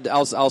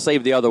 I'll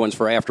save the other ones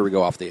for after we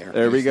go off the air.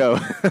 There we go.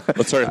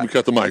 Let's hurry up and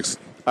cut the mics.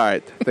 All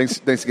right. Thanks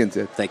again,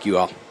 Sid. Thank you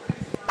all.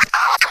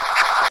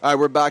 All right,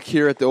 we're back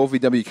here at the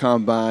OVW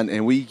Combine,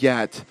 and we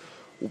got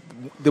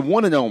the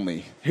one and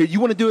only. Here, you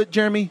want to do it,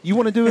 Jeremy? You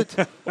want to do it?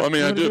 Well,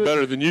 I do it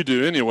better than you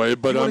do anyway,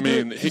 but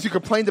since you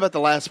complained about the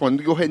last one,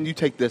 go ahead and you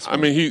take this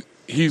one.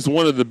 He's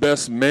one of the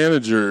best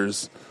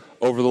managers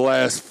over the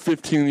last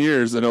 15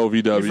 years in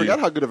OVW. You forgot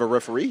how good of a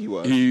referee he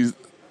was.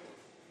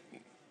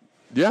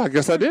 I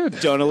guess I did.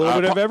 Done a little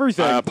bit of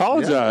everything. I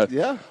apologize.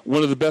 Yeah.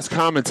 One of the best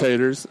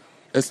commentators.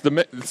 It's the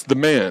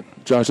man,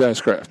 Josh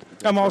Ashcraft.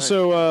 I'm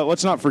also,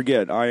 let's not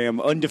forget, I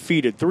am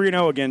undefeated,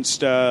 3-0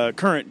 against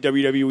current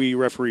WWE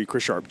referee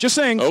Chris Sharp. Just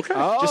saying. Okay.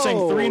 Just saying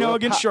 3-0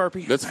 against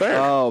Sharpie. That's fair.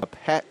 Oh,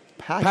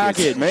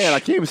 package. Man, I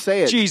can't even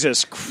say it.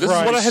 Jesus Christ. This is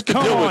what I have to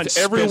deal with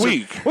every Spencer.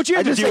 week. What you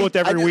have to deal with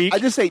every week? I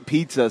just ate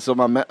pizza, so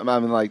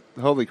I'm like,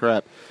 holy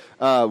crap.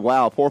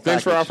 Wow, poor package.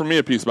 Thanks for offering me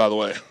a piece, by the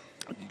way.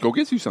 Go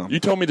get you some. You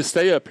told me to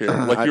stay up here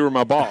like you were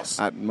my boss.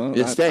 I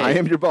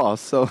am your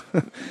boss, so.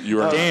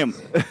 You are. Damn.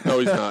 No,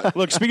 he's not.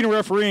 Look, speaking of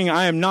refereeing,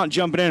 I am not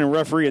jumping in and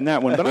refereeing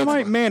that one, but I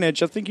might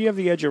manage. I think you have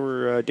the edge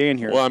over Dan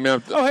here. Well,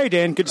 oh, hey,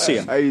 Dan. Good to see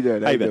you. How you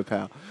doing? How you doing,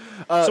 pal?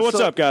 So what's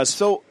up, guys?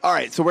 So, all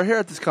right. So we're here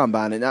at this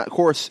combine, and of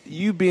course,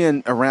 you've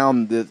been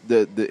around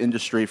the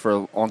industry for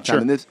a long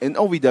time. Sure. In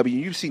OVW,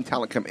 you've seen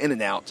talent come in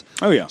and out.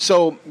 Oh yeah.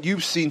 So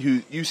you've seen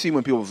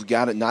when people's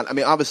got it. Not.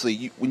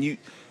 Obviously, when you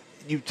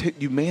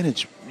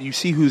manage, you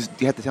see who's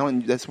got the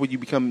talent. That's when you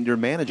become your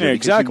manager. Yeah,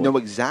 because exactly. You know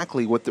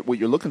exactly what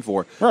you're looking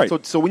for. Right.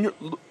 So when you're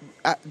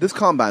at this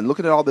combine,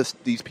 looking at all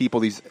these people,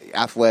 these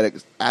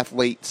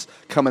athletes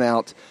coming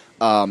out,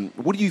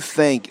 what do you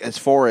think as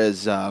far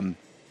as do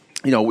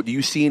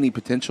you see any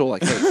potential?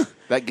 Like, hey,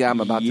 that guy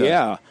I'm about to.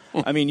 Yeah.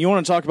 You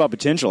want to talk about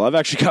potential? I've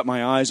actually got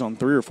my eyes on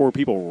 3 or 4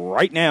 people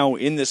right now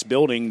in this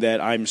building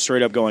that I'm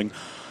straight up going,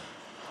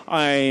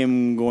 I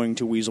am going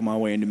to weasel my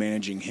way into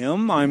managing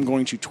him. I'm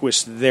going to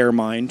twist their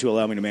mind to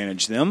allow me to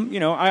manage them.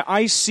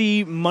 I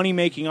see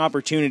money-making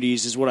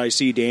opportunities is what I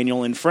see,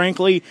 Daniel. And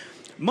frankly,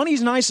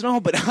 money's nice and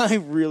all, but I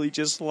really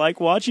just like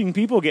watching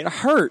people get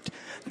hurt.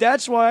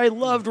 That's why I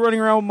loved running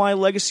around with my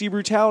Legacy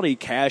Brutality.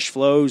 Cash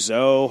Flow,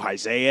 Zoe,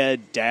 Isaiah,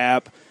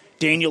 Dap,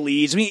 Daniel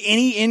Leeds.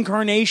 Any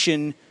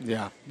incarnation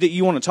that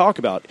you want to talk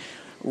about.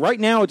 Right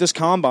now at this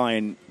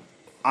Combine,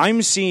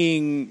 I'm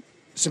seeing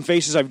some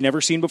faces I've never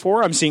seen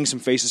before. I'm seeing some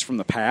faces from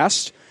the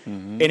past,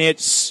 and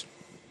it's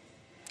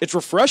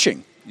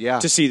refreshing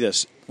to see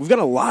this. We've got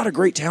a lot of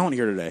great talent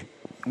here today.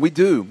 We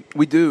do,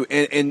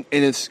 and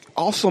it's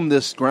awesome.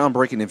 This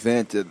groundbreaking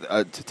event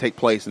to take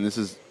place, and this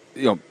is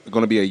going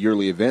to be a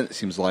yearly event. It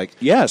seems like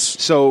yes.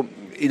 So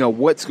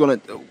what's going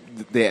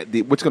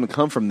to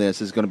come from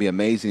this is going to be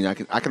amazing. I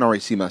can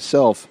already see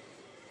myself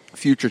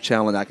future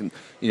talent. I can,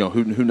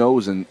 who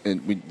knows, and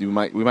we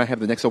might have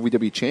the next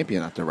OVW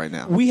champion out there right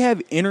now. We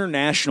have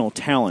international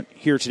talent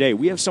here today.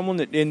 We have someone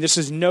that, and this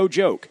is no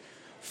joke,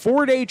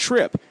 4-day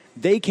trip.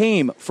 They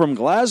came from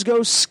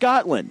Glasgow,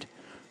 Scotland,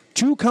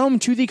 to come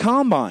to the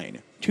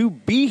Combine, to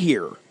be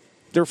here.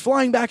 They're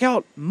flying back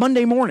out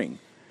Monday morning.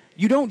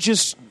 You don't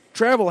just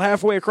travel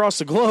halfway across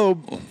the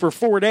globe for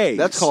 4 days.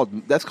 That's called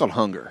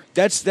hunger.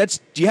 That's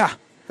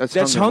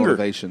hunger.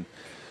 Motivation.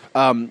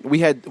 We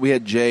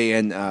had Jay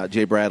and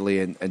Jay Bradley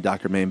and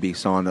Dr.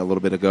 Manbeast on a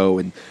little bit ago,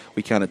 and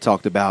we kind of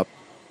talked about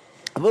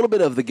a little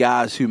bit of the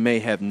guys who may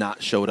have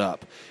not showed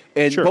up.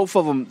 And both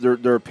of them,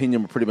 their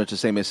opinion were pretty much the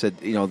same. They said,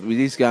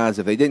 these guys,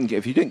 if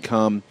you didn't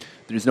come,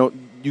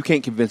 you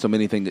can't convince them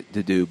anything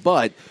to do.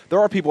 But there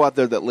are people out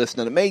there that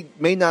listen and may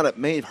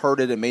have heard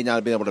it and may not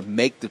have been able to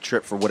make the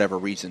trip for whatever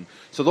reason.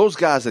 So those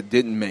guys that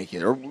didn't make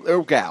it,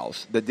 or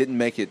gals that didn't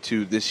make it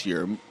to this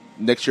year,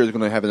 next year they're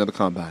going to have another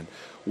Combine.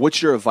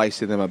 What's your advice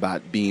to them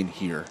about being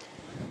here?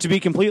 To be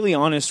completely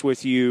honest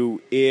with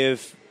you,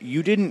 if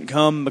you didn't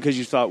come because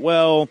you thought,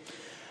 well,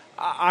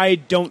 I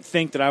don't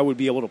think that I would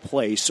be able to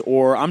place,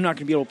 or I'm not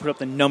going to be able to put up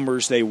the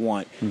numbers they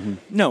want. Mm-hmm.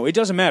 No, it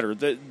doesn't matter.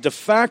 The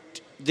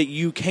fact that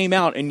you came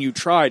out and you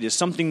tried is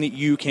something that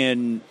you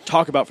can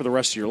talk about for the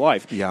rest of your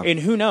life. Yeah. And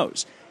who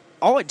knows?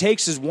 All it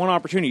takes is one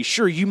opportunity.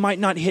 Sure, you might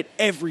not hit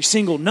every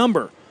single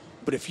number,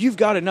 but if you've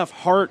got enough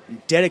heart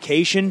and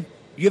dedication,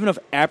 you have enough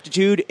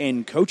aptitude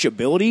and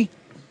coachability,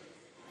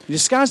 the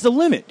sky's the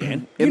limit,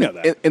 Dan. You know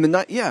that. In the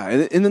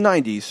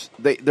 90s,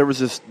 there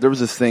was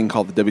this thing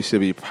called the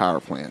WCW Power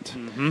Plant.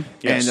 Mm-hmm.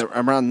 Yes. And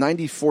around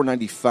 94,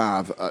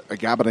 95, a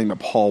guy by the name of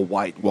Paul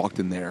White walked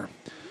in there,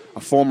 a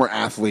former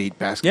athlete,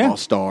 basketball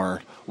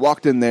star,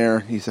 walked in there.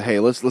 He said, hey,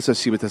 let's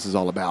just see what this is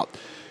all about.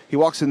 He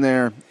walks in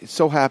there. It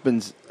so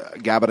happens a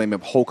guy by the name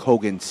of Hulk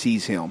Hogan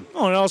sees him.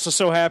 Oh, and it also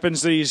so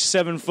happens that he's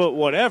 7 foot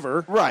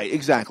whatever. Right,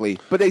 exactly.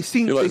 But they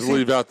seem to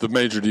leave out the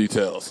major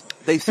details.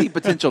 They see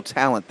potential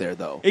talent there,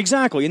 though.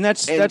 Exactly, and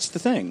that's the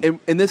thing.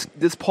 And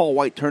this Paul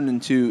White turned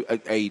into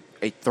a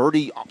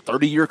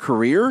 30-year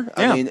career.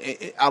 Yeah. I mean,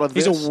 out of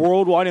he's a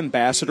worldwide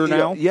ambassador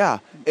now. Yeah,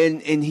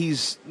 and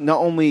he's not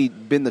only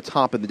been the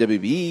top in the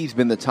WWE, he's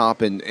been the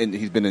top and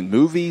he's been in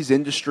movies,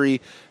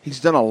 industry. He's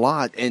done a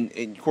lot, and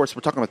of course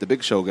we're talking about the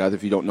Big Show guys.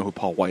 If you don't know who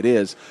Paul White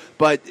is,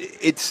 but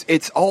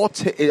it all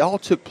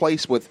took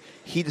place with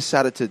he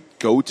decided to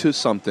go to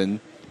something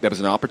that was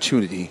an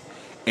opportunity,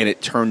 and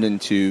it turned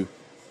into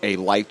a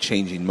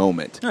life-changing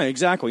moment. Yeah,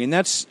 exactly, and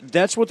that's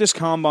what this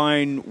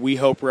Combine, we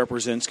hope,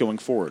 represents going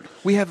forward.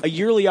 We have a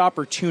yearly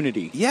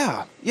opportunity.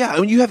 Yeah. I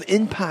mean, you have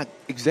impact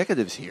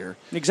executives here.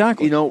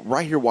 Exactly.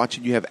 Right here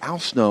watching, you have Al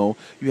Snow,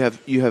 you have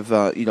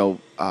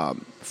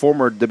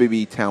former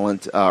WWE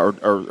talent or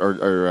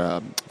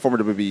former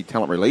WWE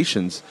talent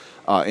relations.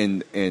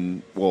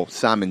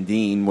 Simon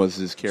Dean was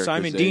his character.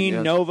 Simon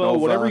Dean, Nova,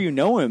 whatever you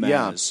know him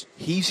as.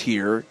 He's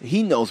here.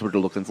 He knows what they're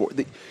looking for.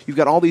 You've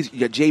got all these. You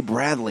got Jay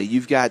Bradley.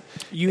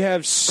 You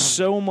have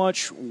so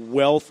much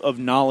wealth of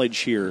knowledge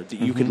here that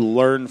you can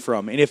learn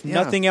from. And if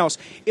nothing else,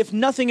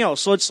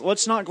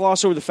 let's not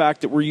gloss over the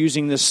fact that we're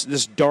using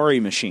this Dari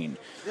machine.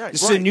 Yeah,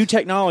 this is a new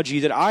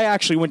technology that I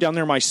actually went down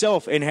there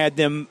myself and had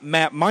them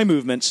map my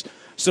movements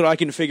so that I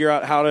can figure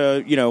out how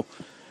to,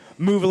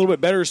 move a little bit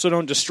better so I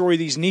don't destroy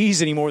these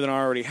knees any more than I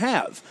already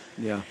have.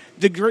 Yeah.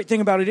 The great thing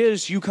about it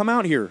is you come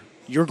out here,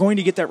 you're going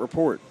to get that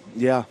report.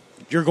 Yeah.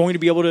 You're going to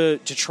be able to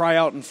try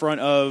out in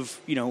front of,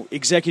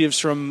 executives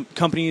from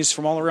companies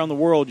from all around the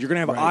world. You're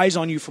going to have eyes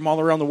on you from all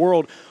around the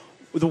world.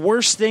 The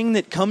worst thing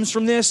that comes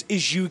from this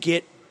is you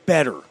get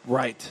better.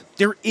 Right.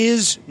 There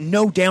is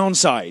no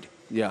downside.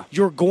 Yeah.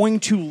 You're going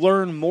to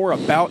learn more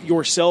about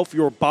yourself,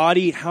 your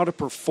body, how to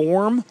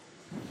perform.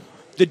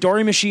 The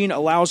Dari machine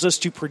allows us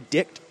to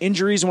predict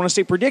injuries. And when I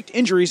say predict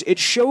injuries, it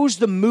shows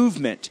the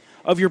movement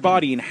of your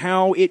body and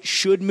how it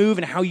should move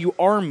and how you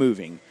are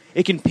moving.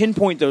 It can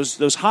pinpoint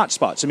those hot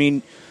spots. I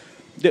mean,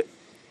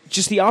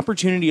 just the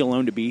opportunity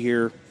alone to be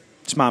here,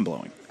 it's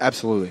mind-blowing.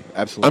 Absolutely.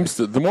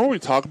 The more we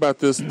talk about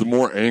this, the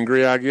more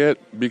angry I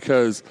get,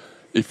 because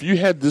if you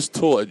had this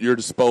tool at your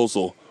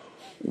disposal,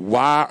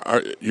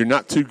 you're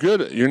not too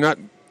good? You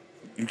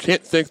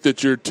can't think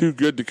that you're too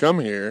good to come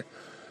here.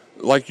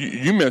 Like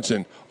you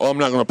mentioned, I'm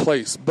not going to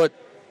place. But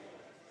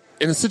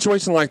in a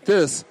situation like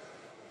this,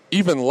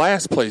 even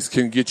last place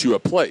can get you a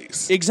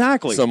place.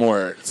 Exactly.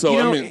 Somewhere.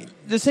 So,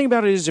 the thing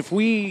about it is if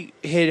we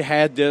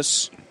had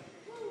this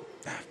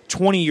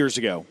 20 years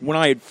ago, when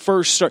I had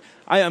first started,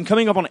 I'm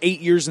coming up on 8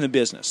 years in the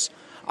business.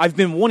 I've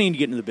been wanting to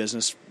get into the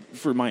business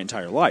for my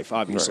entire life,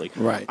 obviously.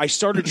 Right. I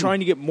started trying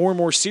to get more and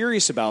more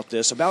serious about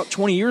this about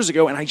 20 years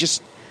ago, and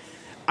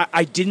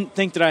I didn't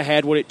think that I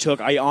had what it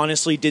took. I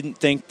honestly didn't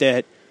think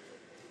that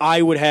I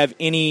would have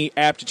any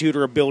aptitude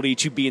or ability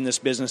to be in this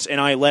business,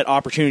 and I let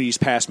opportunities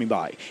pass me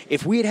by.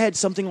 If we had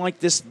something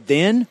like this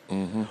then,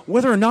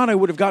 whether or not I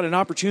would have gotten an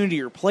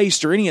opportunity or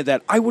placed or any of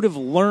that, I would have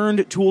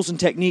learned tools and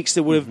techniques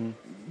that would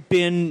have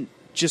been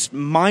just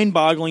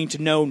mind-boggling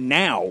to know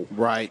now.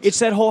 Right. It's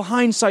that whole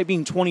hindsight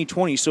being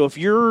 20/20. So if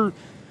you're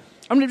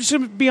I'm just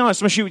going to be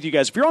honest. I'm going to shoot with you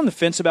guys. If you're on the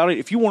fence about it,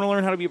 if you want to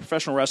learn how to be a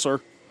professional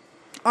wrestler,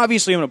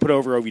 obviously I'm going to put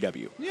over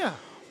OVW. Yeah.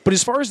 But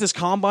as far as this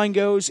combine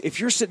goes, if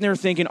you're sitting there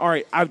thinking, all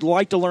right, I'd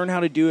like to learn how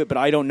to do it, but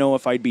I don't know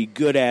if I'd be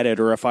good at it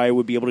or if I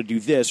would be able to do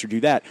this or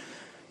do that.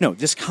 No,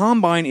 this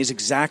combine is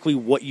exactly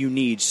what you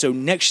need. So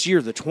next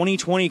year, the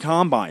 2020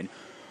 combine,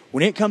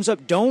 when it comes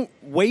up, don't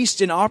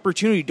waste an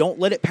opportunity. Don't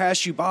let it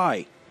pass you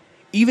by.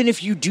 Even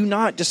if you do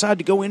not decide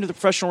to go into the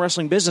professional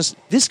wrestling business,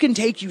 this can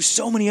take you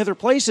so many other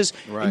places,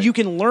 and you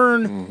can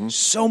learn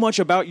so much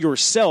about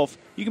yourself.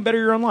 You can better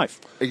your own life.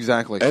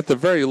 Exactly. At the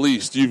very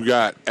least, you've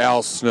got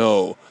Al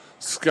Snow,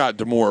 Scott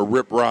D'Amore,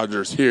 Rip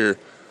Rogers here.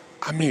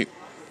 I mean,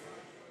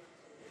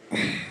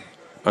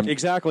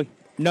 exactly.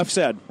 Enough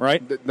said,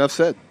 right? Enough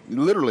said.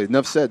 Literally,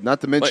 enough said.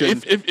 Not to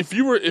mention,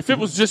 if it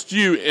was just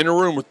you in a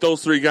room with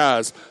those three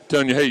guys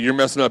telling you, "Hey, you're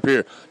messing up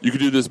here. You could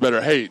do this better.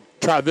 Hey,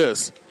 try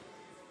this."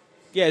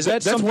 Yeah, is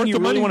that something you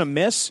really want to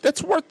miss?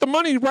 That's worth the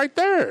money right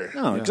there.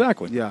 No,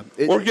 exactly. Yeah,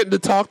 or getting to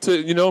talk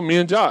to me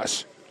and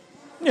Josh.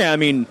 Yeah, I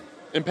mean,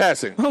 in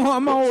passing.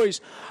 I'm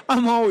always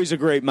a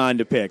great mind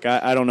to pick.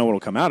 I don't know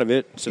what'll come out of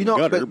it. So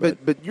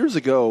but years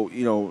ago,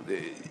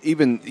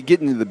 even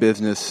getting into the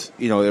business,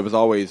 it was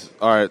always,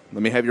 all right,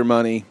 let me have your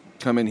money,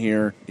 come in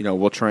here,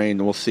 we'll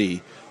train, we'll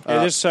see.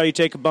 Yeah, this is how you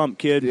take a bump,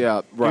 kid.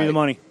 Yeah, right. Give me the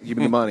money. Give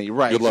me the money.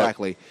 Right,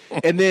 exactly.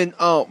 And then,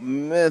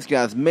 this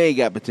guy's may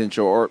got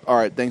potential. Or, all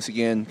right, thanks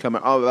again. Come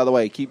on. Oh, by the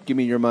way, give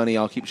me your money.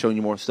 I'll keep showing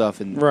you more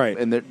stuff. And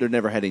and they're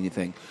never had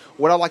anything.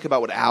 What I like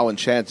about what Al and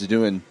Chad's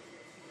doing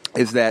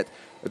is that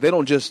they're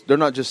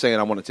not just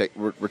saying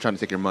we're trying to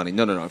take your money.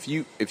 No. If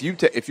you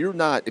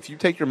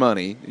take your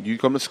money, you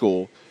come to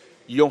school,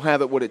 you don't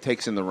have it what it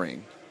takes in the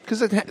ring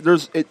because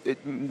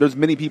there's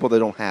many people that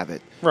don't have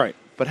it. Right.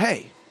 But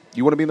hey,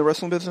 you want to be in the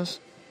wrestling business?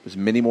 There's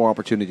many more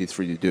opportunities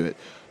for you to do it.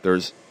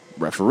 There's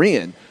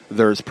refereeing,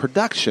 there's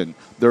production,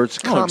 there's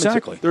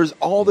commentary, there's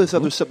all this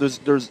other stuff.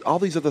 There's all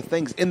these other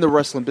things in the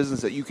wrestling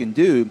business that you can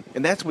do,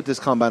 and that's what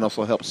this combine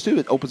also helps too.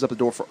 It opens up the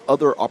door for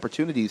other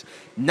opportunities,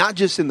 not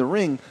just in the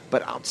ring,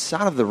 but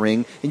outside of the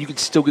ring, and you can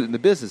still get in the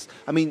business.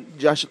 I mean,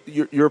 Josh,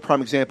 you're a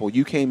prime example.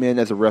 You came in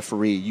as a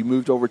referee, you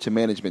moved over to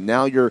management.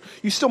 Now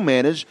you still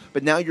manage,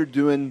 but now you're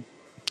doing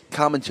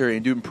commentary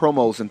and doing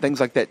promos and things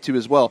like that too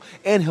as well,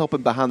 and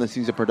helping behind the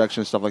scenes of production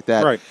and stuff like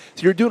that. Right.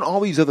 So you're doing all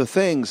these other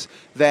things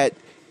that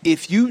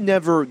if you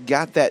never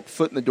got that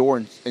foot in the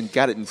door and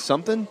got it in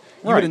something,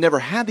 you would have never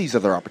had these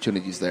other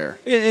opportunities there.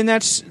 And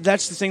that's the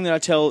thing that I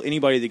tell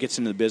anybody that gets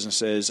into the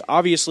business is,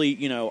 obviously,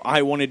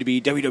 I wanted to be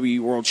WWE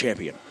World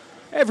Champion.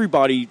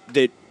 Everybody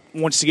that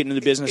wants to get into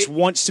the business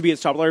wants to be at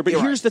the top of the ladder. But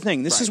here's the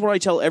thing. This is what I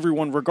tell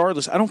everyone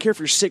regardless. I don't care if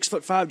you're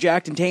 6'5",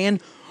 jacked and tan,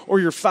 or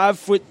you're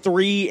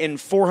 5'3" and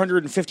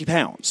 450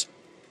 pounds.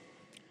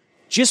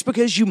 Just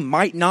because you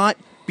might not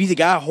be the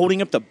guy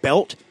holding up the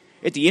belt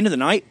at the end of the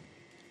night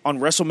on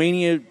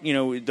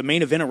WrestleMania, the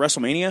main event of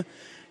WrestleMania,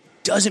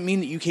 doesn't mean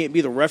that you can't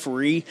be the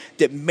referee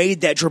that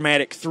made that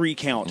dramatic 3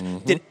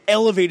 count, that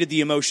elevated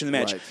the emotion of the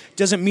match. Right.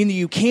 Doesn't mean that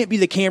you can't be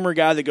the camera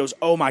guy that goes,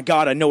 oh my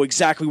God, I know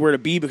exactly where to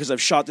be because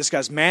I've shot this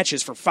guy's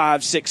matches for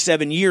 5, 6,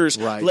 7 years.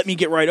 Right. Let me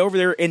get right over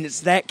there. And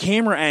it's that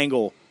camera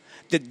angle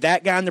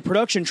that guy in the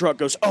production truck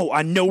goes, oh,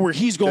 I know where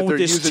he's going with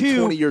this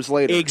too. 20 years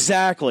later.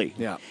 Exactly.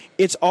 Yeah.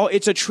 It's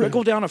a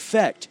trickle-down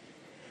effect.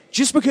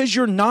 Just because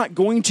you're not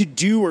going to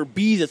do or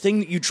be the thing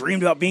that you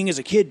dreamed about being as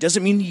a kid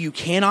doesn't mean that you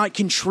cannot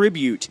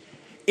contribute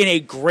in a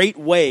great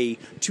way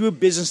to a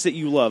business that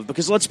you love.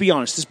 Because let's be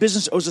honest, this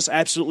business owes us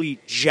absolutely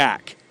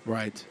jack.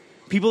 Right.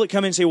 People that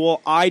come in and say,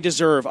 well, I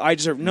deserve.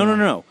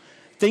 No.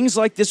 Things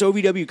like this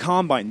OVW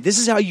Combine, this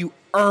is how you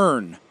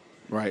earn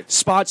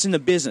spots in the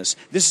business.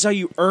 This is how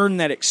you earn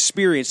that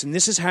experience. And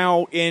this is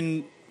how,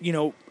 in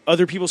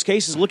other people's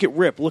cases, look at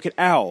Rip, look at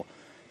Al,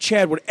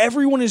 Chad, what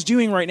everyone is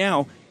doing right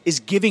now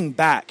is giving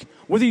back.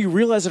 Whether you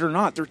realize it or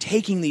not, they're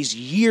taking these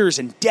years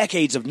and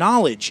decades of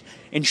knowledge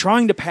and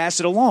trying to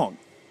pass it along.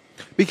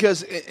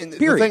 Because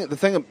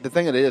the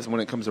thing it is when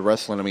it comes to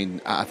wrestling, I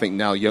mean, I think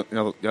now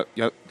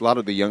a lot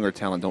of the younger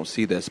talent don't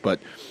see this, but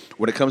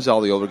when it comes to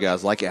all the older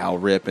guys like Al,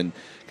 Rip, and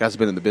guys who've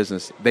been in the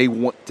business, they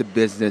want the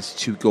business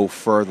to go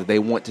further. They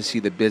want to see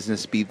the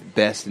business be the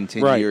best in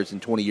 10 years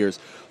and 20 years.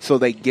 So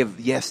they give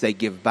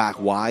back.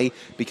 Why?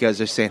 Because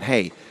they're saying,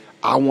 hey,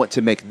 I want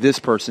to make this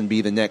person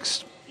be the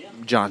next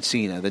John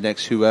Cena, the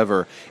next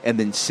whoever, and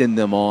then send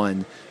them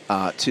on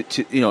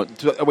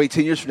to wait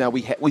 10 years from now.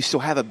 We still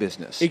have a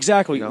business.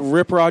 Exactly.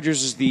 Rip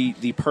Rogers is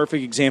the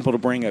perfect example to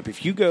bring up.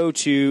 If you go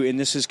to, and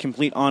this is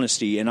complete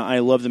honesty, and I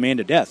love the man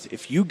to death,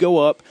 if you go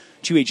up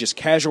to a just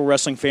casual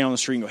wrestling fan on the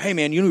street and go, hey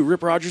man, you know who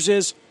Rip Rogers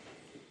is?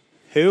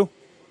 Who?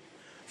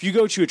 If you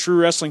go to a true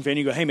wrestling fan,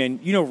 you go, hey man,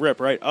 you know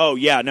Rip, right? Oh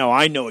yeah, no,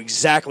 I know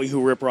exactly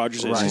who Rip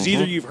Rogers is. Because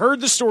either you've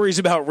heard the stories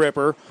about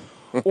Ripper,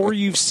 or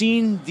you've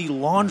seen the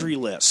laundry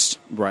list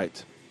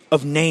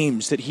of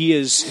names that he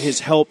has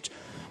helped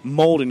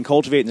mold and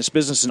cultivate in this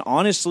business. And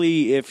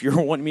honestly, if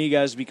you're wanting me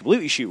guys to be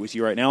completely shoot with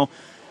you right now,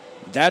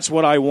 that's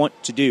what I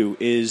want to do.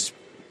 Is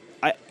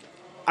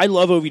I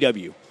love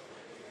OVW.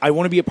 I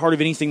want to be a part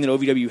of anything that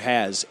OVW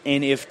has.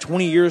 And if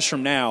 20 years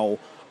from now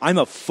I'm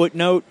a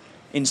footnote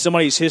in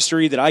somebody's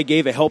history that I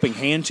gave a helping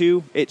hand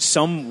to, in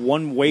some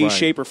one way,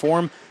 shape, or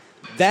form,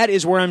 that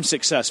is where I'm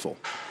successful.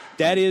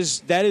 That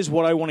is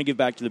what I want to give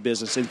back to the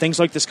business. And things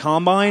like this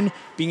combine,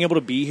 being able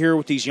to be here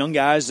with these young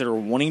guys that are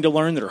wanting to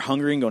learn, that are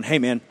hungry and going, hey,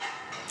 man,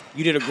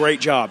 you did a great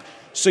job.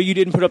 So you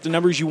didn't put up the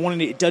numbers you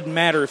wanted. It doesn't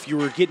matter. If you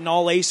were getting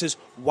all aces,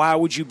 why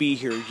would you be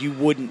here? You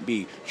wouldn't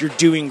be. You're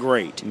doing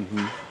great.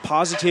 Mm-hmm.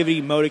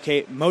 Positivity,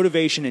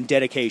 motivation, and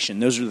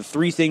dedication. Those are the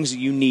three things that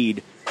you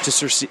need to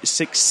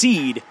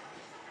succeed.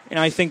 And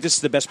I think this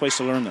is the best place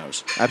to learn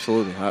those.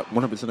 Absolutely. I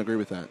 100% agree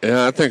with that. And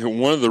I think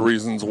one of the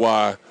reasons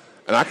why,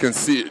 and I can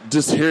see it,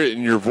 just hear it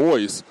in your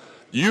voice,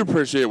 you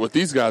appreciate what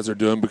these guys are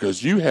doing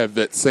because you have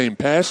that same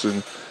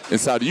passion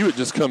inside of you. It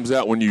just comes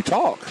out when you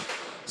talk.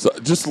 So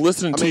just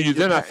listening to you,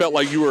 then I felt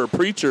like you were a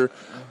preacher,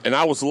 and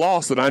I was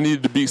lost, and I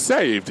needed to be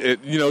saved.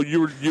 You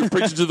were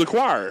preaching to the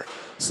choir.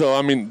 So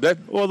I mean that.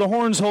 Well, the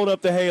horns hold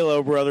up the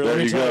halo, brother. Let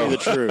me tell you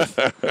the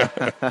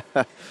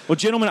truth. Well,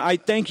 gentlemen, I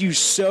thank you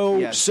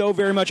so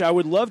very much. I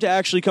would love to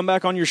actually come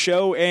back on your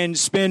show and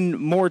spend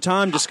more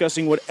time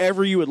discussing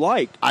whatever you would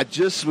like. I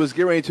just was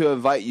getting ready to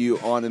invite you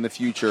on in the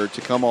future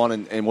to come on,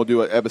 and we'll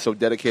do an episode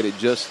dedicated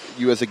just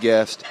you as a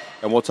guest,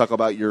 and we'll talk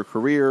about your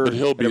career. But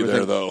he'll be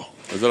there, though.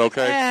 Is that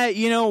okay?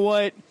 You know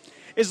what?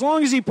 As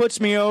long as he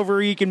puts me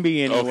over, he can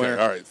be anywhere.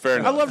 Okay, all right, fair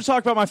enough. I love to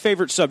talk about my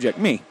favorite subject,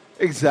 me.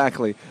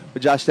 Exactly.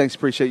 But Josh, thanks.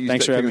 Appreciate you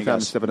taking the time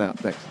and stepping out.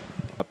 Thanks.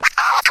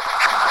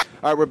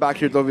 All right, we're back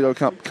here at the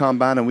OVW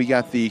Combine, and we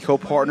got the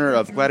co-partner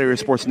of Gladiator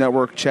Sports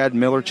Network, Chad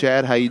Miller.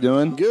 Chad, how you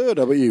doing? Good.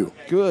 How about you?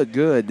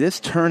 Good. This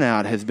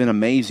turnout has been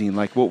amazing,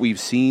 like what we've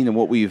seen and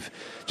what we've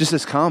 – just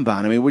this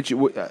Combine. I mean,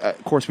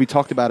 of course, we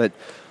talked about it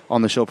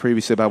on the show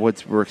previously about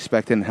what we're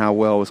expecting and how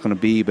well it's going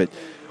to be, but –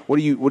 What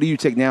do you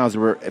take now as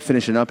we're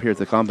finishing up here at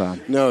the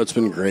Combine? No, it's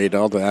been great.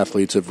 All the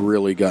athletes have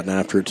really gotten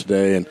after it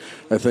today, and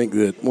I think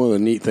that one of the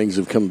neat things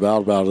that have come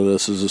about of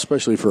this is,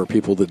 especially for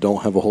people that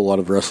don't have a whole lot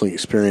of wrestling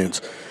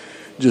experience,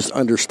 just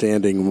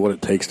understanding what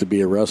it takes to be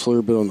a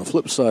wrestler. But on the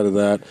flip side of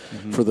that,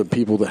 for the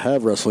people that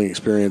have wrestling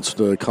experience,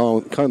 the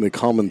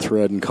common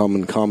thread and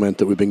common comment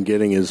that we've been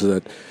getting is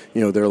that,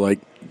 they're like,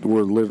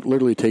 we're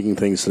literally taking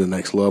things to the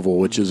next level,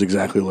 which is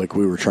exactly like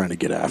we were trying to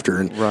get after.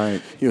 And,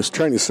 it's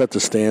trying to set the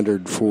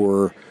standard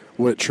for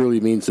what it truly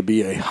means to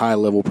be a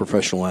high-level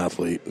professional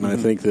athlete. And I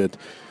think that,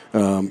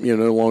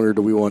 no longer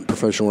do we want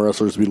professional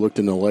wrestlers to be looked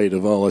in the light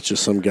of, it's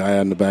just some guy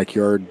out in the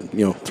backyard,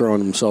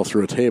 throwing himself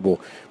through a table.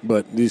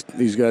 But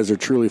these guys are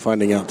truly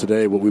finding out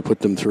today what we put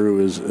them through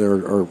is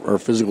our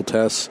physical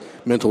tests,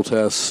 mental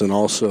tests, and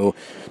also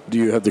do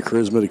you have the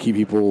charisma to keep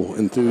people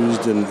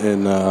enthused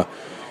and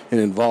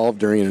involved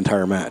during an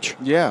entire match.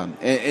 Yeah, and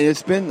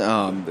it's been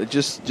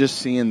just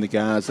seeing the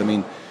guys. I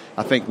mean,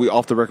 I think we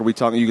off the record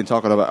you can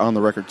talk about on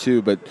the record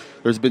too. But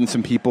there's been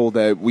some people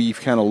that we've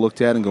kind of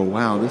looked at and go,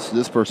 wow,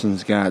 this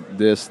person's got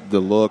the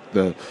look,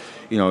 the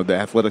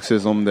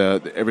athleticism,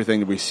 the everything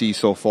that we see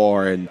so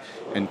far, and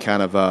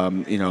kind of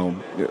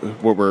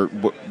what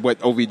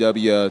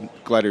OVW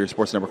Gladiator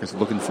Sports Network is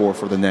looking for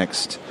the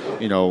next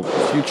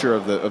future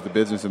of the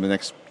business and the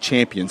next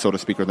champion, so to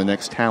speak, or the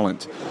next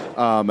talent.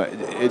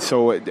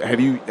 So have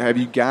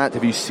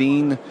you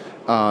seen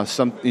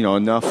some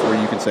enough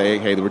where you can say,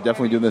 hey, we're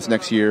definitely doing this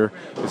next year.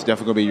 It's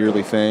definitely going to be a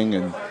yearly thing,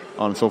 and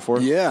on and so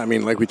forth? Yeah, I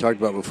mean, like we talked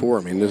about before,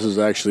 I mean, this is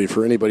actually,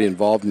 for anybody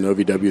involved in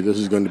OVW, this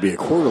is going to be a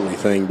quarterly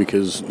thing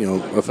because,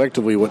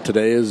 effectively what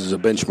today is a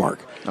benchmark.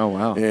 Oh,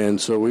 wow. And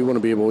so we want to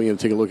be able to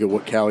take a look at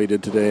what Callie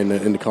did today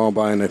in the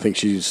Combine. I think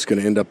she's going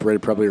to end up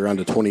right probably around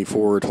a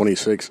 24 or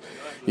 26.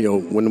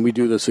 When we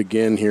do this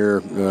again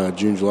here,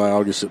 June, July,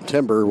 August,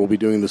 September, we'll be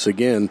doing this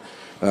again.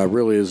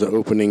 Really is an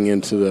opening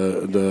into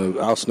the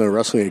Al Snow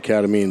Wrestling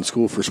Academy and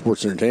School for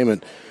Sports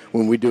Entertainment.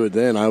 When we do it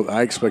then,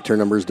 I expect her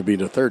numbers to be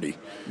to 30.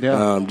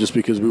 Yeah. Just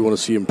because we want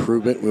to see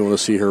improvement. We want to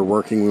see her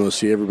working. We want to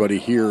see everybody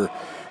here,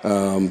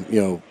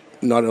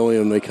 not only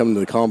when they come to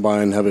the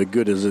Combine have it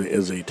good as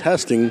a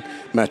testing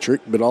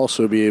metric, but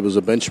also be able as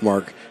a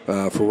benchmark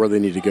for where they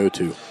need to go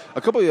to. A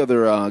couple of the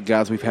other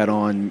guys we've had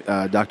on,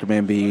 Dr.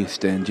 Van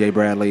Beest and Jay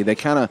Bradley, they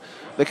kind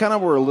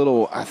of were a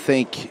little, I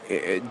think,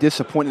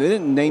 disappointed. They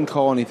didn't name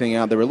call anything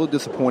out. They were a little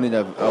disappointed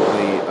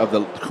of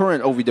the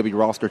current OVW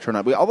roster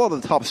turnout. Although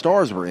the top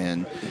stars were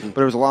in, but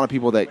there was a lot of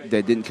people that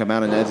didn't come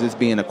out. And as this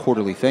being a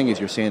quarterly thing, as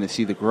you're saying, to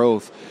see the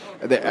growth,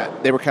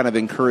 they were kind of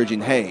encouraging,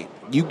 hey,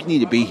 you need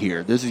to be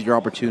here. This is your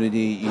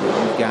opportunity.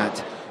 You've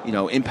got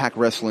Impact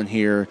Wrestling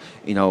here.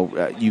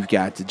 You've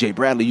got Jay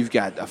Bradley. You've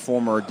got a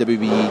former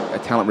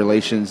WWE talent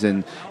relations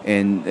and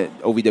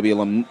OVW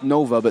alum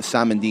Nova, but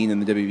Simon Dean in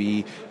the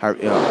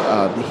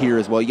WWE here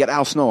as well. You got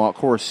Al Snow, of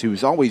course,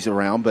 who's always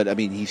around, but I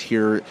mean he's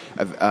here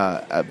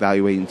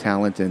evaluating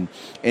talent, and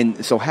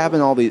so having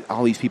all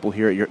these people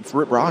here at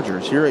Rip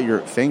Rogers here at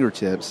your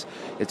fingertips,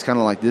 it's kind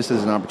of like this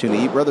is an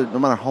opportunity, brother. No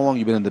matter how long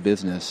you've been in the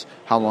business,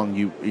 how long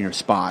you in your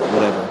spot,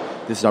 whatever.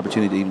 This is an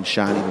opportunity to even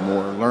shine even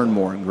more, learn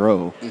more, and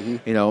grow.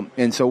 Mm-hmm.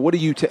 And so what do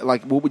you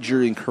what would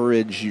you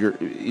encourage your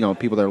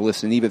people that are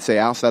listening, even say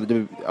outside of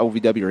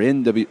OVW or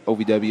in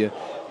OVW,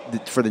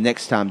 for the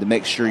next time to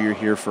make sure you're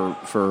here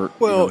for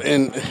well,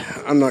 and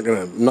I'm not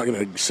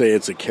gonna say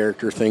it's a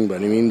character thing by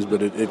any means,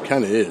 but it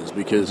kind of is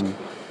because.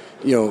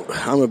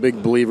 I'm a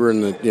big believer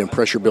in the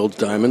pressure builds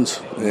diamonds,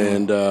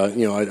 and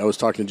I was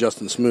talking to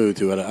Justin Smoot,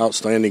 who had an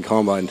outstanding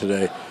combine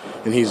today,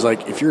 and he's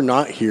like, if you're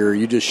not here,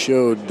 you just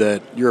showed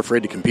that you're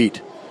afraid to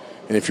compete,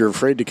 and if you're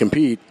afraid to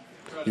compete,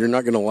 you're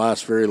not going to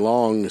last very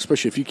long,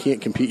 especially if you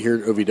can't compete here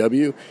at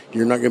OVW.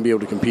 You're not going to be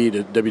able to compete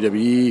at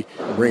WWE,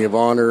 Ring of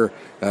Honor,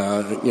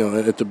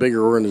 at the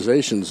bigger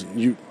organizations.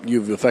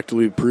 You've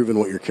effectively proven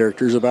what your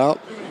character's about,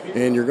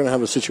 and you're going to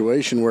have a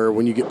situation where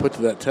when you get put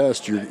to that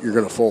test, you're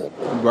going to fold.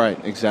 Right,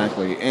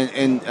 exactly.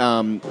 And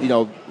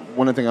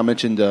one of the things I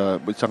mentioned,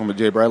 was talking with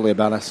Jay Bradley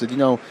about, I said,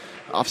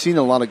 I've seen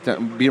a lot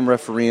of being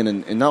refereeing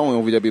and not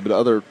only OVW but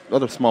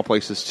other small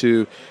places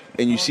too.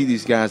 And you see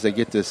these guys, they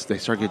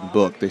start getting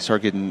booked, they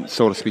start getting,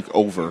 so to speak,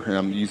 over. And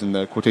I'm using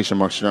the quotation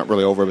marks; they're not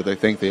really over, but they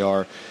think they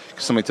are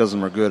because somebody tells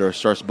them they're good or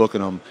starts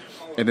booking them,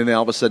 and then they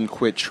all of a sudden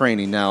quit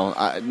training.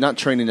 Now, not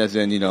training as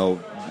in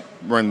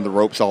running the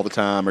ropes all the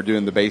time or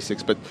doing the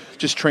basics, but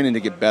just training to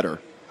get better.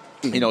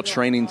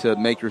 Training to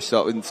make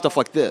yourself and stuff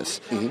like this.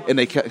 Mm-hmm. And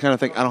they kind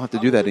of think, I don't have to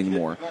do that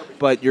anymore.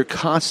 But you're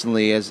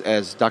constantly,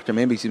 as Dr.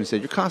 Mambies even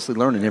said, you're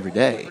constantly learning every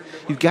day.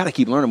 You've got to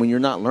keep learning. When you're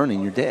not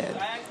learning, you're dead.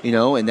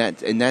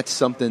 And that's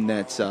something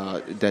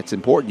that's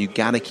important. You've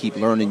got to keep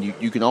learning.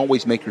 You can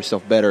always make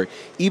yourself better.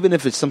 Even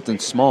if it's something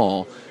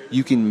small,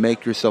 you can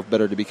make yourself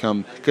better to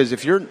become, because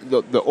if you're,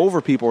 the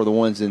over people are the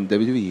ones in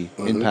WWE,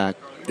 mm-hmm.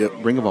 Impact,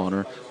 Ring of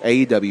Honor,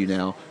 AEW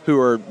now, who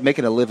are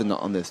making a living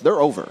on this. They're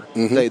over.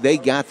 Mm-hmm. They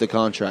got the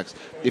contracts.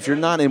 If you're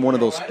not in one of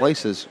those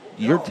places,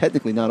 you're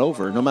technically not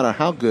over. No matter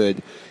how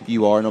good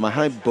you are, no matter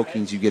how many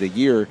bookings you get a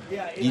year,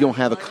 you don't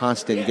have a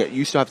constant.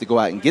 You still have to go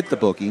out and get the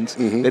bookings.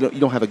 Mm-hmm. You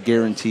don't have a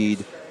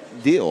guaranteed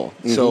deal.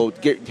 Mm-hmm. So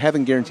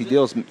having guaranteed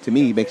deals, to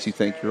me, makes you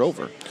think you're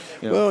over.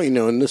 Well,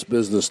 in this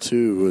business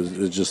too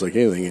is just like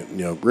anything.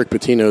 Rick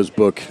Pitino's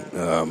book.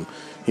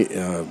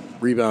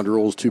 Rebound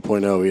Rules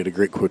 2.0. He had a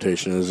great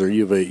quotation. Is there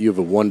you have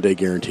a 1 day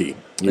guarantee?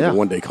 You have a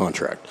 1 day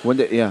contract. 1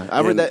 day, yeah.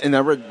 I read that, and I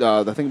read.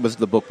 I think it was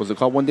the book. Was it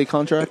called 1 Day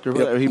Contract or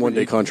whatever? 1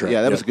 Day Contract.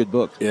 Yeah, that was a good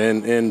book.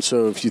 And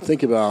so if you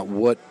think about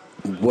what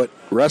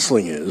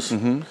wrestling is,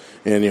 mm-hmm.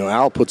 and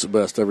Al puts it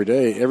best every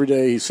day. Every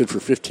day he said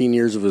for 15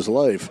 years of his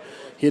life,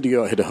 he had to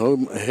go out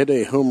hit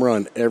a home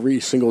run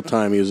every single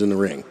time he was in the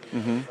ring.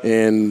 Mm-hmm.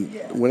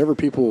 And whenever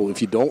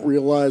if you don't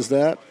realize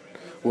that.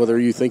 Whether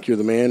you think you're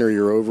the man or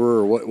you're over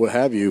or what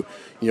have you,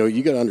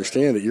 you got to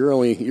understand that you're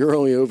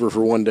only over for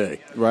 1 day,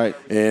 right?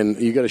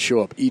 And you got to show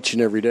up each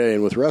and every day.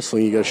 And with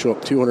wrestling, you got to show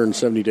up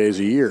 270 days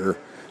a year.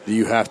 That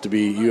you have to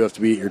be at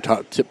your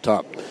tip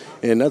top.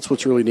 And that's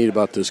what's really neat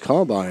about this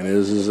combine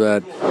is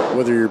that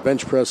whether you're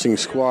bench pressing,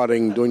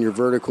 squatting, doing your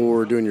vertical,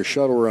 or doing your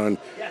shuttle run,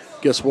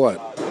 guess what?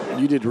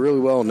 You did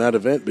really well in that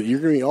event, but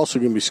you're also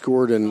going to be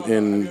scored in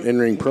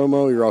in-ring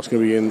promo. You're also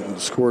going to be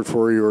scored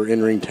for your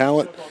in-ring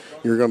talent.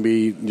 You're going to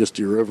be just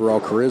your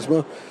overall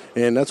charisma.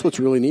 And that's what's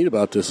really neat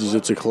about this is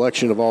it's a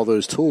collection of all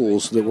those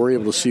tools that we're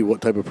able to see what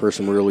type of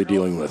person we're really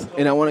dealing with.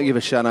 And I want to give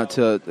a shout-out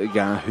to a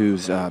guy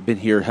who's been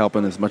here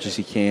helping as much as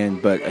he can,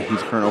 but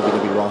he's current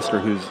OVW roster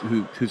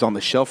who's on the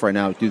shelf right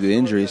now due to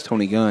injuries,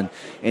 Tony Gunn.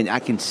 And I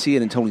can see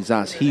it in Tony's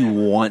eyes. He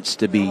wants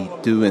to be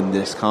doing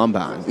this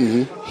combine.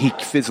 Mm-hmm. He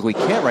physically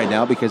can't right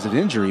now because of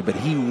injury, but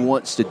he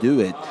wants to do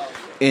it.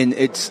 And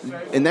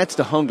that's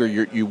the hunger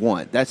you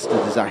want. That's the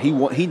desire.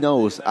 He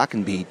knows I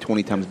can be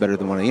 20 times better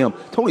than what I am.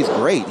 Tony's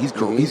great. He's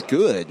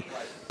good.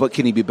 But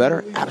can he be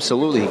better?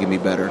 Absolutely, he can be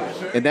better.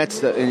 And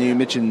and you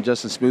mentioned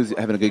Justin Smooth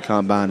having a good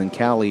combine in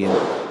Cali, and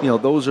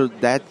those are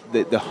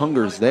the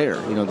hunger's there.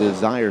 The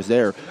desire's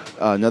there.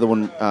 Another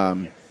one.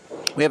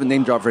 We haven't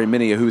name dropped very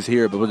many of who's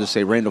here, but we'll just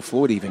say Randall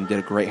Floyd even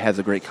has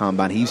a great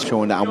combine. He's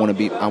showing that I want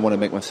to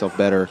make myself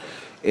better.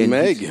 And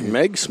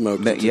Meg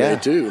smoked it today,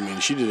 too. I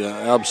mean, she did an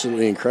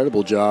absolutely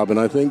incredible job.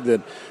 And I think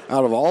that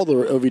out of all the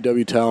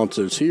OVW talents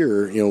that's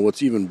here,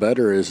 what's even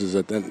better is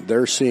that then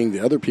they're seeing the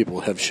other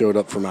people have showed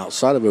up from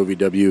outside of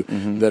OVW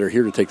mm-hmm. that are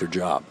here to take their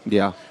job.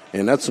 Yeah.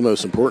 And that's the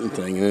most important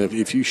thing. And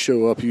if you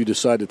show up, you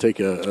decide to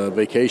take a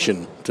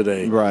vacation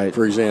today, right.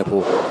 for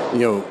example,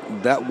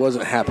 that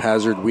wasn't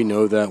haphazard. We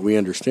know that. We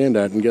understand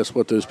that. And guess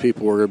what? Those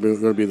people are going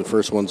to be the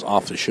first ones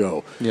off the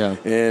show. Yeah.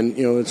 And,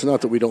 it's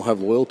not that we don't have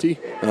loyalty,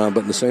 but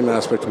in the same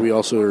aspect we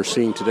also are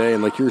seeing today,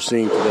 and like you're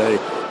seeing today,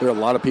 there are a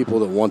lot of people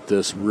that want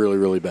this really,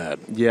 really bad.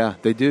 Yeah,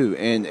 they do.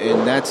 And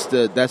that's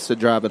the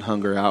drive and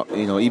hunger out.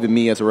 Even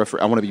me as a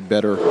referee, I want to be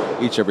better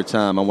every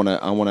time. I want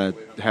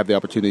to have the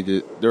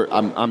opportunity to.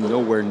 I'm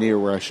nowhere near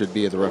where I should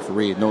be as a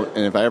referee. And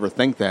if I ever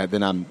think that,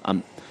 then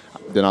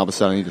then all of a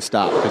sudden I need to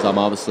stop because I'm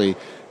obviously,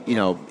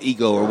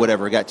 ego or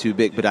whatever got too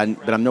big. But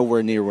I'm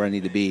nowhere near where I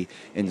need to be,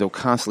 and they'll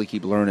constantly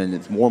keep learning.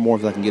 It's more and more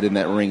as I can get in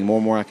that ring, more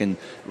and more I can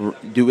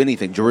do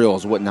anything,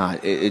 drills,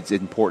 whatnot. It's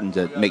important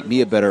to make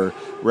me a better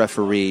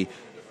referee.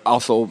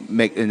 Also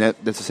that's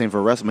the same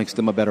for wrestling, makes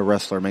them a better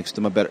wrestler, makes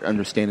them a better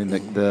understanding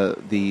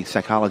the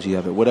psychology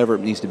of it, whatever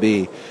it needs to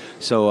be.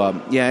 So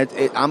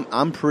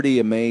I'm pretty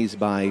amazed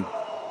by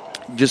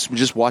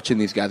just watching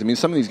these guys. I mean,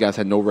 some of these guys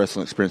had no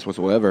wrestling experience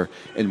whatsoever,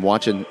 and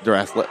watching they're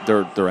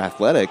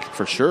athletic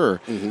for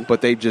sure,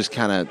 but they've just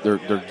kind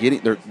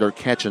of they're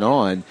catching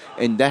on,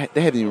 and that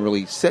they haven't even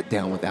really sat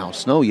down with Al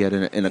Snow yet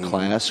in a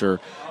class or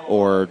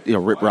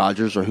Rip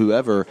Rogers or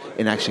whoever,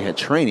 and actually had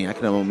training. I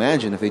can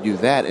imagine if they do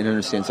that and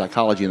understand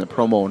psychology and the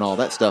promo and all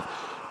that stuff,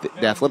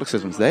 the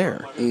athleticism's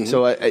there.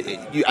 So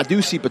I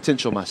do see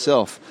potential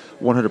myself,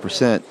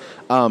 100%.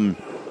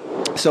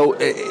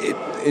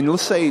 And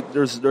let's say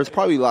there's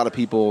probably a lot of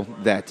people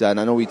that, and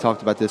I know we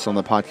talked about this on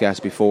the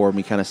podcast before, and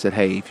we kind of said,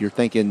 hey, if you're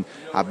thinking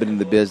I've been in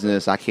the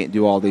business, I can't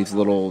do all these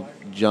little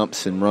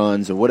jumps and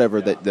runs or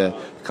whatever that the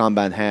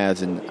combine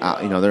has, and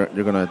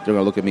they're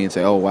gonna look at me and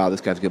say, oh wow,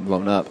 this guy's getting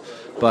blown up.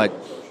 But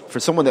for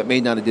someone that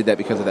may not have did that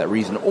because of that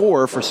reason,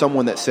 or for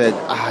someone that said,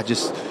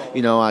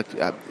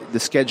 the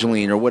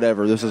scheduling or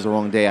whatever, this is the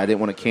wrong day, I didn't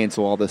want to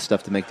cancel all this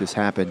stuff to make this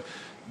happen.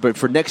 But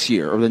for next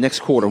year or the next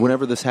quarter,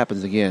 whenever this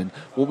happens again,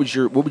 what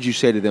would you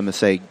say to them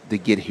to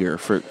get here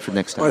for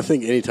next time? Well, I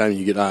think anytime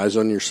you get eyes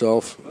on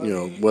yourself,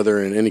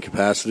 whether in any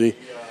capacity,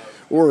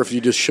 or if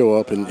you just show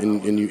up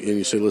and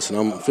you say, listen,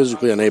 I'm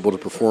physically unable to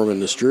perform in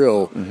this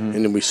drill, and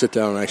then we sit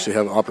down and actually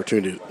have an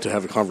opportunity to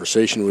have a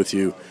conversation with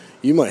you,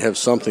 you might have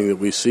something that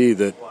we see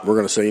that we're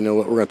going to say, you know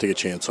what, we're going to take a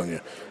chance on you.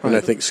 Right. And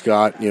I think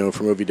Scott, from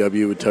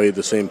OVW would tell you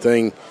the same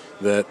thing,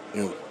 that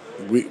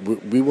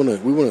we want to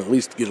at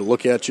least get a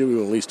look at you. We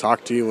want to at least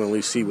talk to you. We want to at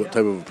least see what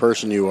type of a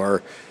person you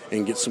are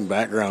and get some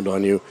background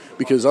on you,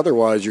 because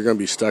otherwise you're going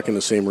to be stuck in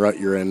the same rut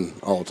you're in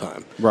all the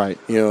time. Right.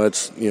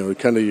 It's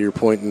kind of your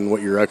point and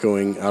what you're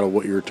echoing out of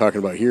what you're talking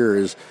about here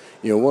is,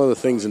 one of the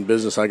things in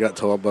business I got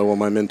told by one of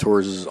my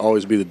mentors is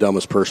always be the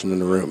dumbest person in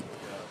the room.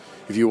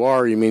 If you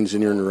are, it means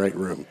you're in the right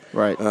room.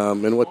 Right.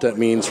 And what that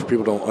means for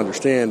people who don't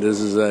understand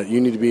is that you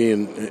need to be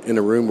in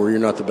a room where you're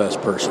not the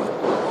best person.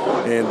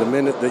 And the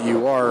minute that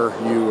you are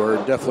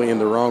definitely in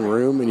the wrong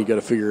room, and you got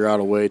to figure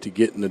out a way to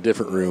get in a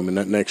different room, and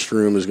that next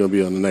room is going to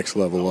be on the next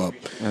level up.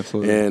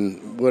 Absolutely.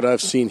 And what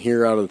I've seen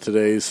here out of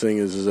today's thing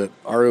is that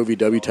our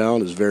OVW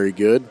talent is very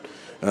good,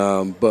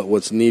 but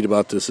what's neat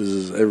about this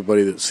is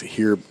everybody that's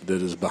here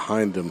that is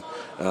behind them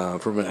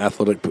from an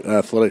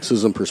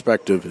athleticism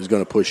perspective is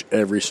going to push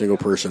every single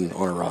person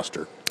on a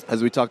roster.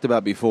 As we talked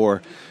about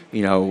before,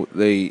 everyone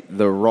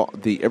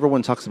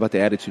talks about the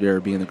Attitude Era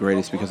being the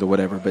greatest because of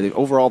whatever, but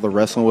overall the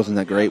wrestling wasn't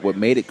that great. What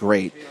made it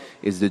great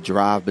is the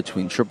drive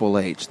between Triple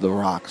H, The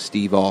Rock,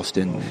 Steve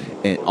Austin,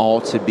 and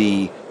all to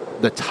be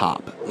the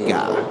top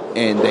guy,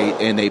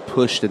 and they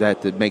pushed to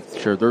that to make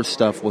sure their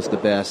stuff was the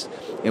best.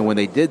 And when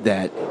they did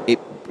that, it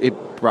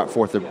brought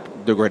forth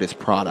the greatest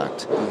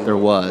product there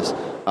was.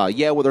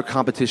 With their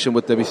competition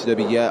with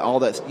WCW, all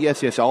that.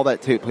 Yes, all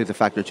that plays a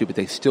factor too. But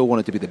they still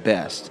wanted to be the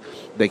best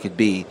they could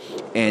be.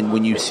 And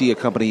when you see a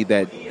company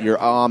that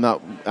I'm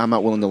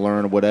not willing to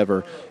learn or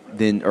whatever,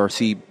 or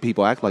see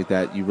people act like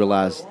that, you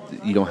realize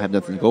you don't have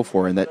nothing to go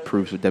for, and that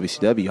proves with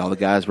WCW. All the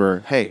guys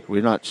were, hey,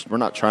 we're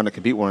not trying to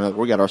compete with one another.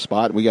 We got our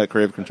spot. We got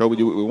creative control. We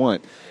do what we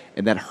want.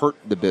 And that hurt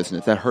the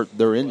business. That hurt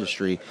their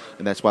industry,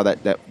 and that's why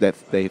that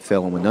they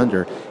fell and went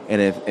under.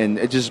 And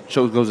it just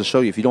goes to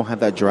show you, if you don't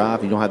have that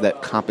drive, you don't have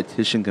that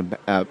competition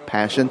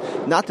passion.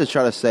 Not to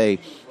try to say,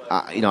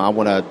 I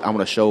want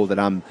to show that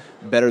I'm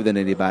better than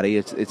anybody.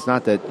 It's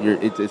not that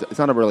it's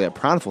not really a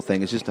prideful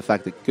thing. It's just the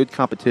fact that good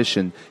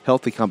competition,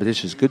 healthy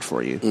competition, is good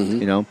for you.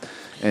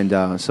 And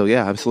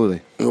absolutely.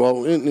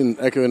 Well, in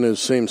echoing those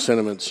same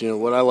sentiments,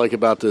 what I like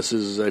about this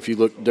is if you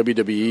look,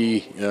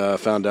 WWE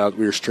found out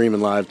we were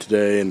streaming live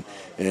today,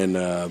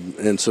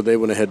 and so they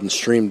went ahead and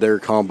streamed their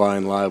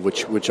combine live,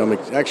 which I'm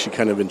actually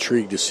kind of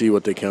intrigued to see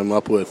what they come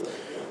up with.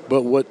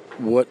 But what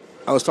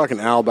I was talking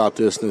to Al about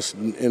this,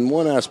 and in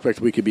one aspect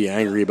we could be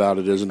angry about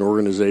it as an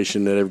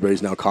organization that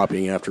everybody's now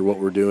copying after what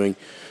we're doing.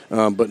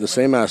 But in the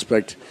same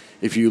aspect,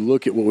 if you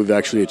look at what we've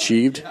actually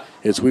achieved,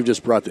 we've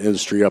just brought the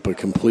industry up a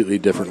completely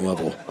different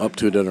level, up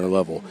to a different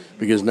level.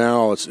 Because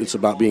now it's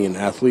about being an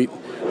athlete.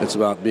 It's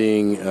about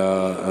being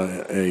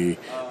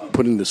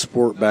putting the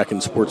sport back in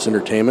sports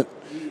entertainment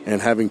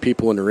and having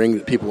people in the ring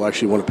that people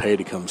actually want to pay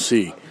to come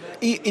see.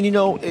 And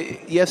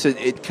yes,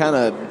 it kind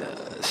of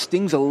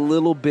stings a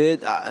little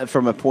bit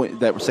from a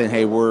point that we're saying,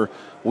 hey,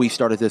 we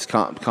started this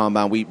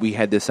combine, we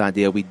had this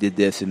idea, we did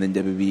this, and then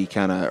WWE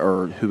kind of,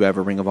 or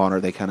whoever, Ring of Honor,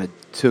 they kind of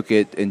took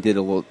it and did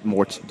a little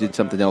more, did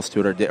something else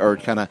to it, or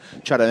kind of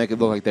try to make it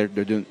look like they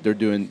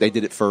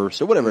did it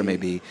first, or whatever it may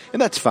be,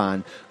 and that's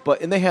fine.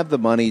 And they have the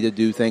money to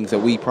do things that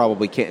we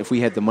probably can't. If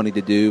we had the money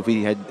to do,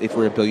 if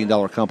we're $1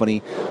 billion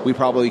company, we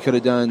probably could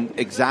have done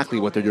exactly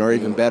what they're doing, or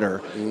even better.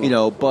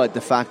 But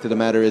the fact of the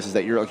matter is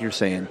that you're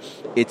saying,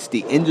 it's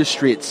the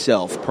industry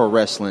itself, pro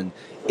wrestling,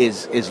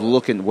 is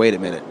looking, wait a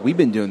minute, we've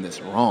been doing this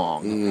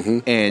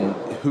wrong. And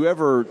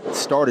whoever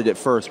started it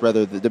first,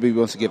 whether the WWE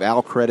wants to give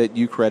Al credit,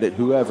 you credit,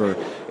 whoever,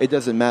 it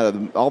doesn't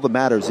matter. All that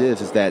matters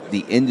is that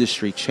the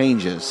industry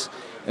changes,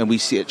 and we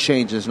see it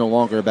change. It's no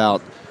longer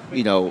about,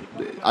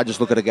 I just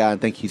look at a guy and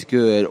think he's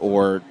good,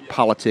 or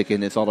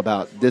politicking. It's all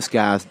about this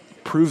guy's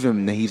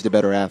proven that he's the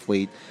better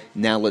athlete.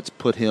 Now let's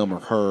put him or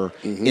her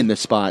in the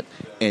spot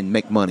and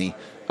make money,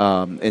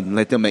 and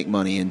let them make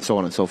money, and so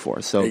on and so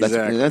forth. So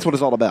that's what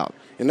it's all about.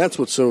 And that's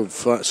what's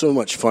so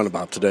much fun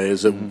about today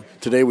is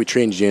that today we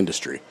changed the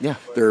industry. Yeah.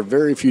 There are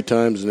very few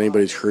times in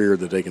anybody's career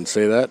that they can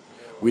say that.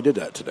 We did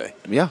that today.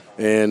 Yeah.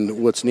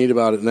 And what's neat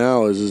about it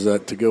now is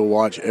that to go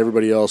watch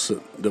everybody else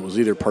that was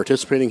either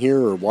participating here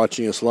or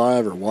watching us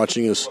live or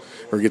watching us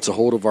or gets a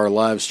hold of our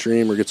live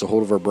stream or gets a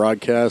hold of our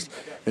broadcast,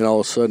 and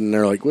all of a sudden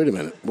they're like, wait a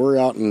minute, we're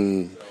out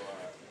in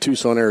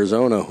Tucson,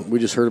 Arizona. We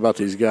just heard about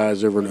these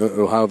guys over in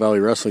Ohio Valley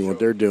Wrestling, what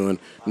they're doing.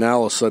 Now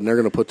all of a sudden they're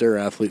going to put their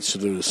athletes to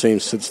the same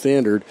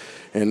standard,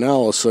 and now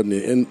all of a sudden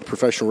in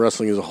professional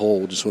wrestling as a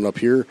whole just went up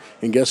here,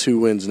 and guess who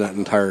wins in that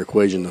entire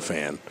equation? The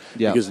fan.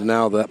 Yeah. Because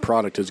now that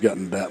product has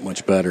gotten that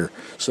much better.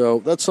 So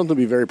that's something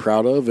to be very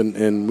proud of,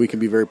 and we can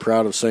be very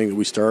proud of saying that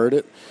we started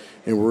it,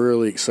 and we're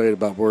really excited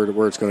about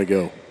where it's going to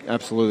go.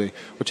 Absolutely.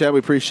 Well, Chad, we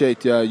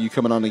appreciate you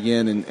coming on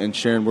again and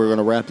sharing. We're going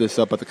to wrap this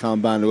up at the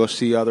Combine. We'll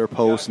see other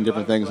posts and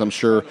different things. I'm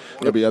sure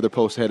there'll be other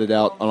posts headed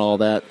out on all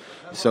that.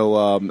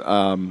 So,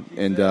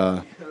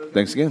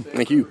 thanks again.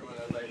 Thank you.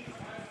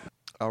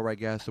 All right,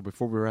 guys, so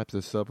before we wrap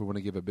this up, we want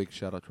to give a big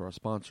shout-out to our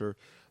sponsor.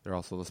 They're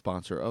also the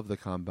sponsor of the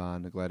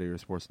Combine, the Gladiator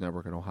Sports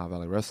Network, and Ohio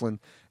Valley Wrestling,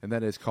 and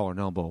that is Collar and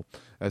Elbow.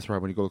 That's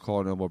right, when you go to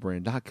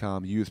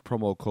collarandelbowbrand.com, use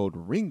promo code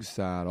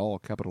RINGSIDE, all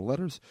capital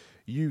letters.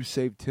 You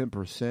save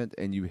 10%,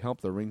 and you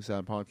help the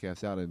Ringside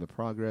Podcast out in the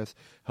progress,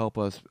 help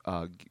us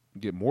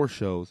get more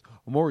shows,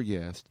 more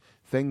guests,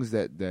 things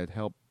that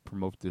help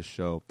promote this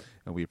show,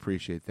 and we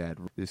appreciate that.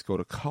 Just go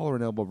to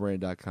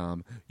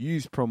collarandelbowbrand.com,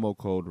 use promo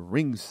code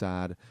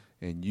RINGSIDE,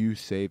 and you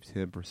save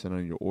 10%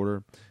 on your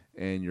order,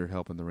 and you're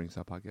helping the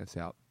Ringside Podcast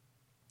out.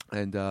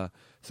 And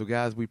so,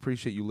 guys, we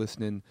appreciate you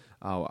listening.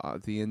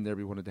 At the end there,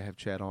 we wanted to have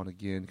Chad on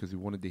again because we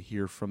wanted to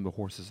hear from the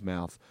horse's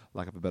mouth,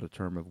 lack of a better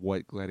term, of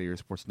what Gladiator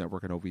Sports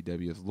Network and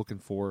OVW is looking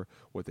for,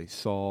 what they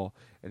saw,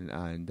 and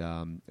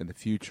the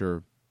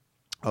future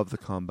of the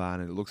Combine.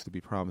 And it looks to be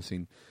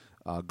promising.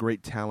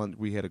 Great talent.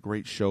 We had a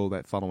great show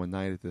that following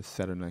night at the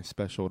Saturday Night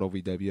Special at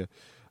OVW.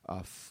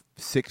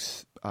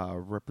 Six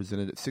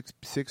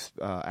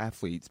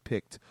athletes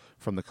picked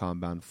from the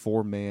Combine.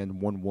 4 men,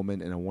 1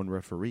 woman, and 1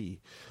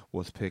 referee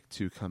was picked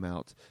to come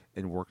out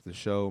and work the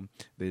show.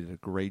 They did a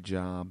great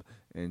job,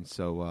 and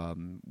so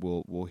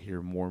we'll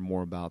hear more and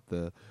more about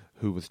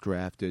who was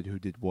drafted, who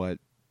did what,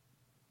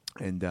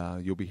 and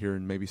you'll be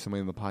hearing maybe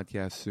somebody on the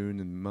podcast soon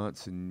in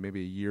months and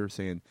maybe a year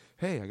saying,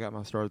 "Hey, I got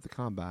my start at the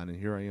Combine, and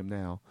here I am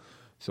now."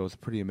 So it's a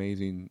pretty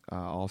amazing,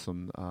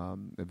 awesome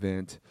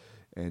event.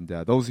 And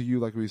those of you,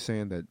 like we were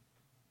saying, that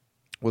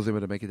was able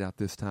to make it out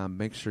this time,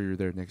 make sure you're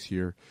there next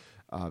year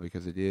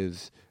because it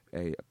is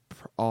a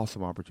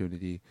awesome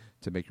opportunity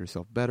to make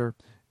yourself better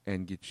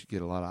and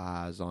get a lot of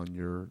eyes on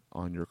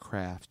your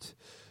craft.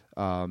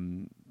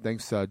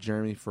 Thanks,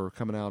 Jeremy, for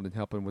coming out and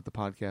helping with the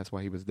podcast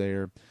while he was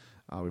there.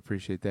 We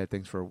appreciate that.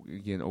 Thanks for,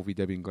 again,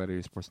 OVW and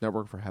Gladiator Sports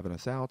Network for having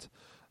us out.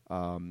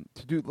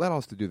 Let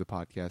us do the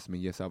podcast. I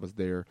mean, yes, I was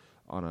there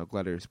on a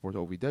Gladiator Sports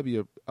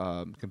OVW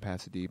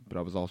capacity, but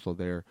I was also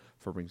there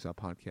for Ringside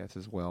Podcast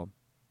as well.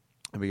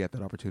 And we got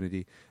that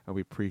opportunity, and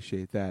we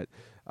appreciate that.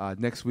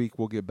 Next week,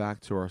 we'll get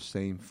back to our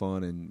same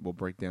fun, and we'll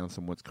break down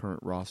some what's current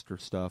roster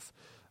stuff.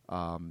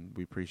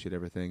 We appreciate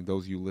everything.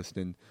 Those of you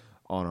listening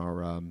on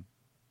our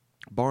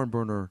Barn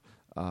Burner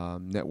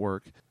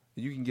network,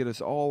 you can get us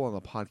all on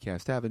the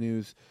podcast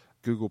avenues: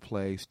 Google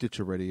Play,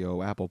 Stitcher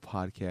Radio, Apple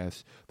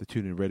Podcasts, the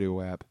TuneIn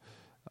Radio app,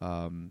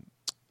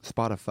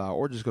 Spotify,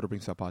 or just go to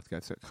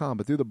ringsidepodcast.com.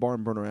 But through the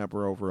Barn Burner app,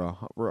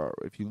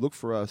 if you look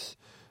for us,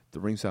 the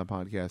Ringside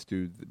Podcast,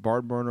 through the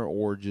Barn Burner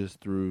or just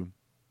through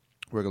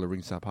regular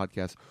Ringside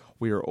Podcast,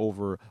 we are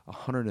over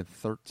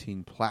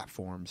 113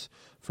 platforms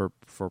for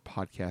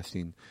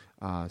podcasting,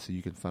 so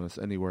you can find us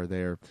anywhere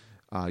there.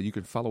 You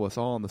can follow us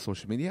all on the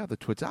social media, the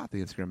Twitter,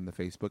 the Instagram, and the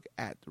Facebook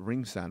at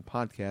Ringside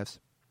Podcast.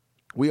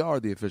 We are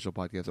the official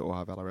podcast of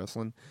Ohio Valley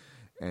Wrestling,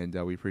 and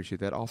we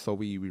appreciate that. Also,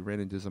 we ran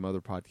into some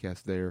other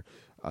podcasts there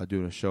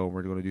doing a show.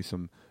 We're going to do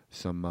some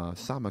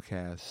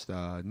simulcast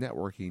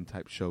networking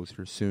type shows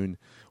here soon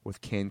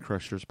with Can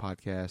Crushers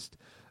podcast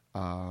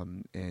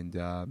and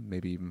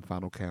maybe even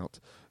Final Count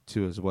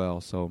too as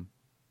well. So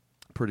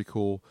pretty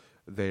cool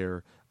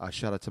there.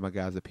 Shout out to my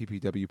guys at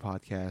PPW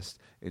Podcast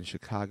in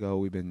Chicago.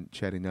 We've been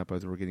chatting up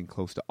as we're getting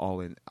close to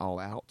All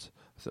Out.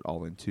 I said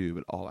All In too,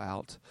 but All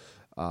Out.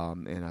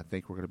 And I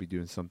think we're going to be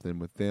doing something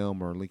with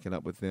them or linking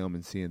up with them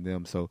and seeing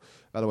them. So,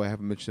 by the way, I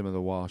haven't mentioned them in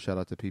a while. Shout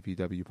out to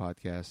PPW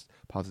Podcast,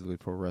 Positively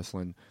Pro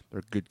Wrestling.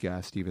 They're good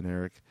guys, Steve and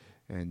Eric.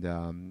 And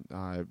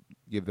I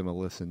give them a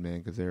listen,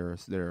 man, because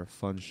they're a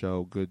fun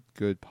show,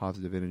 good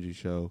positive energy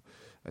show.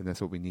 And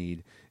that's what we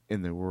need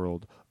in the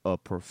world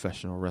of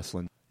professional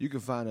wrestling. You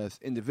can find us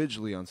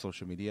individually on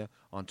social media,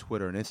 on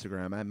Twitter and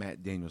Instagram. I'm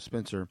at Daniel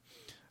Spencer.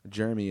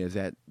 Jeremy is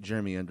at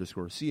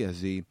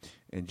Jeremy_CSZ,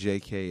 and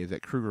JK is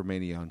at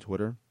KrugerMania on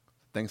Twitter.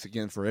 Thanks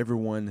again for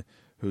everyone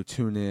who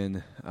tuned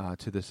in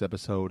to this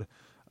episode.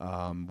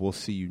 We'll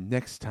see you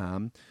next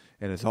time.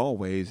 And as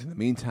always, in the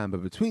meantime,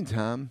 but between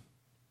time,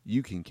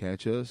 you can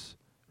catch us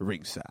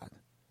ringside.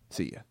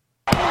 See ya.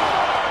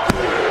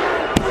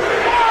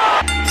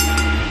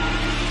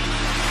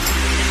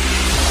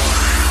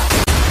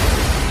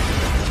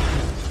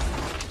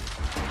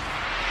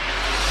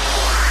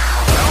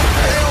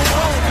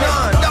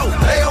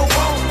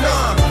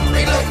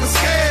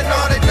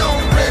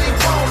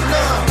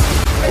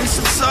 We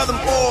some southern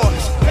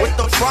boys with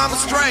the trauma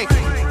strength.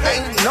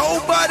 Ain't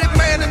nobody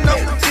man enough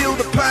to feel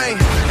the pain.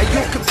 And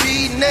you could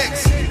be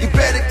next, you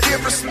better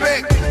give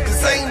respect.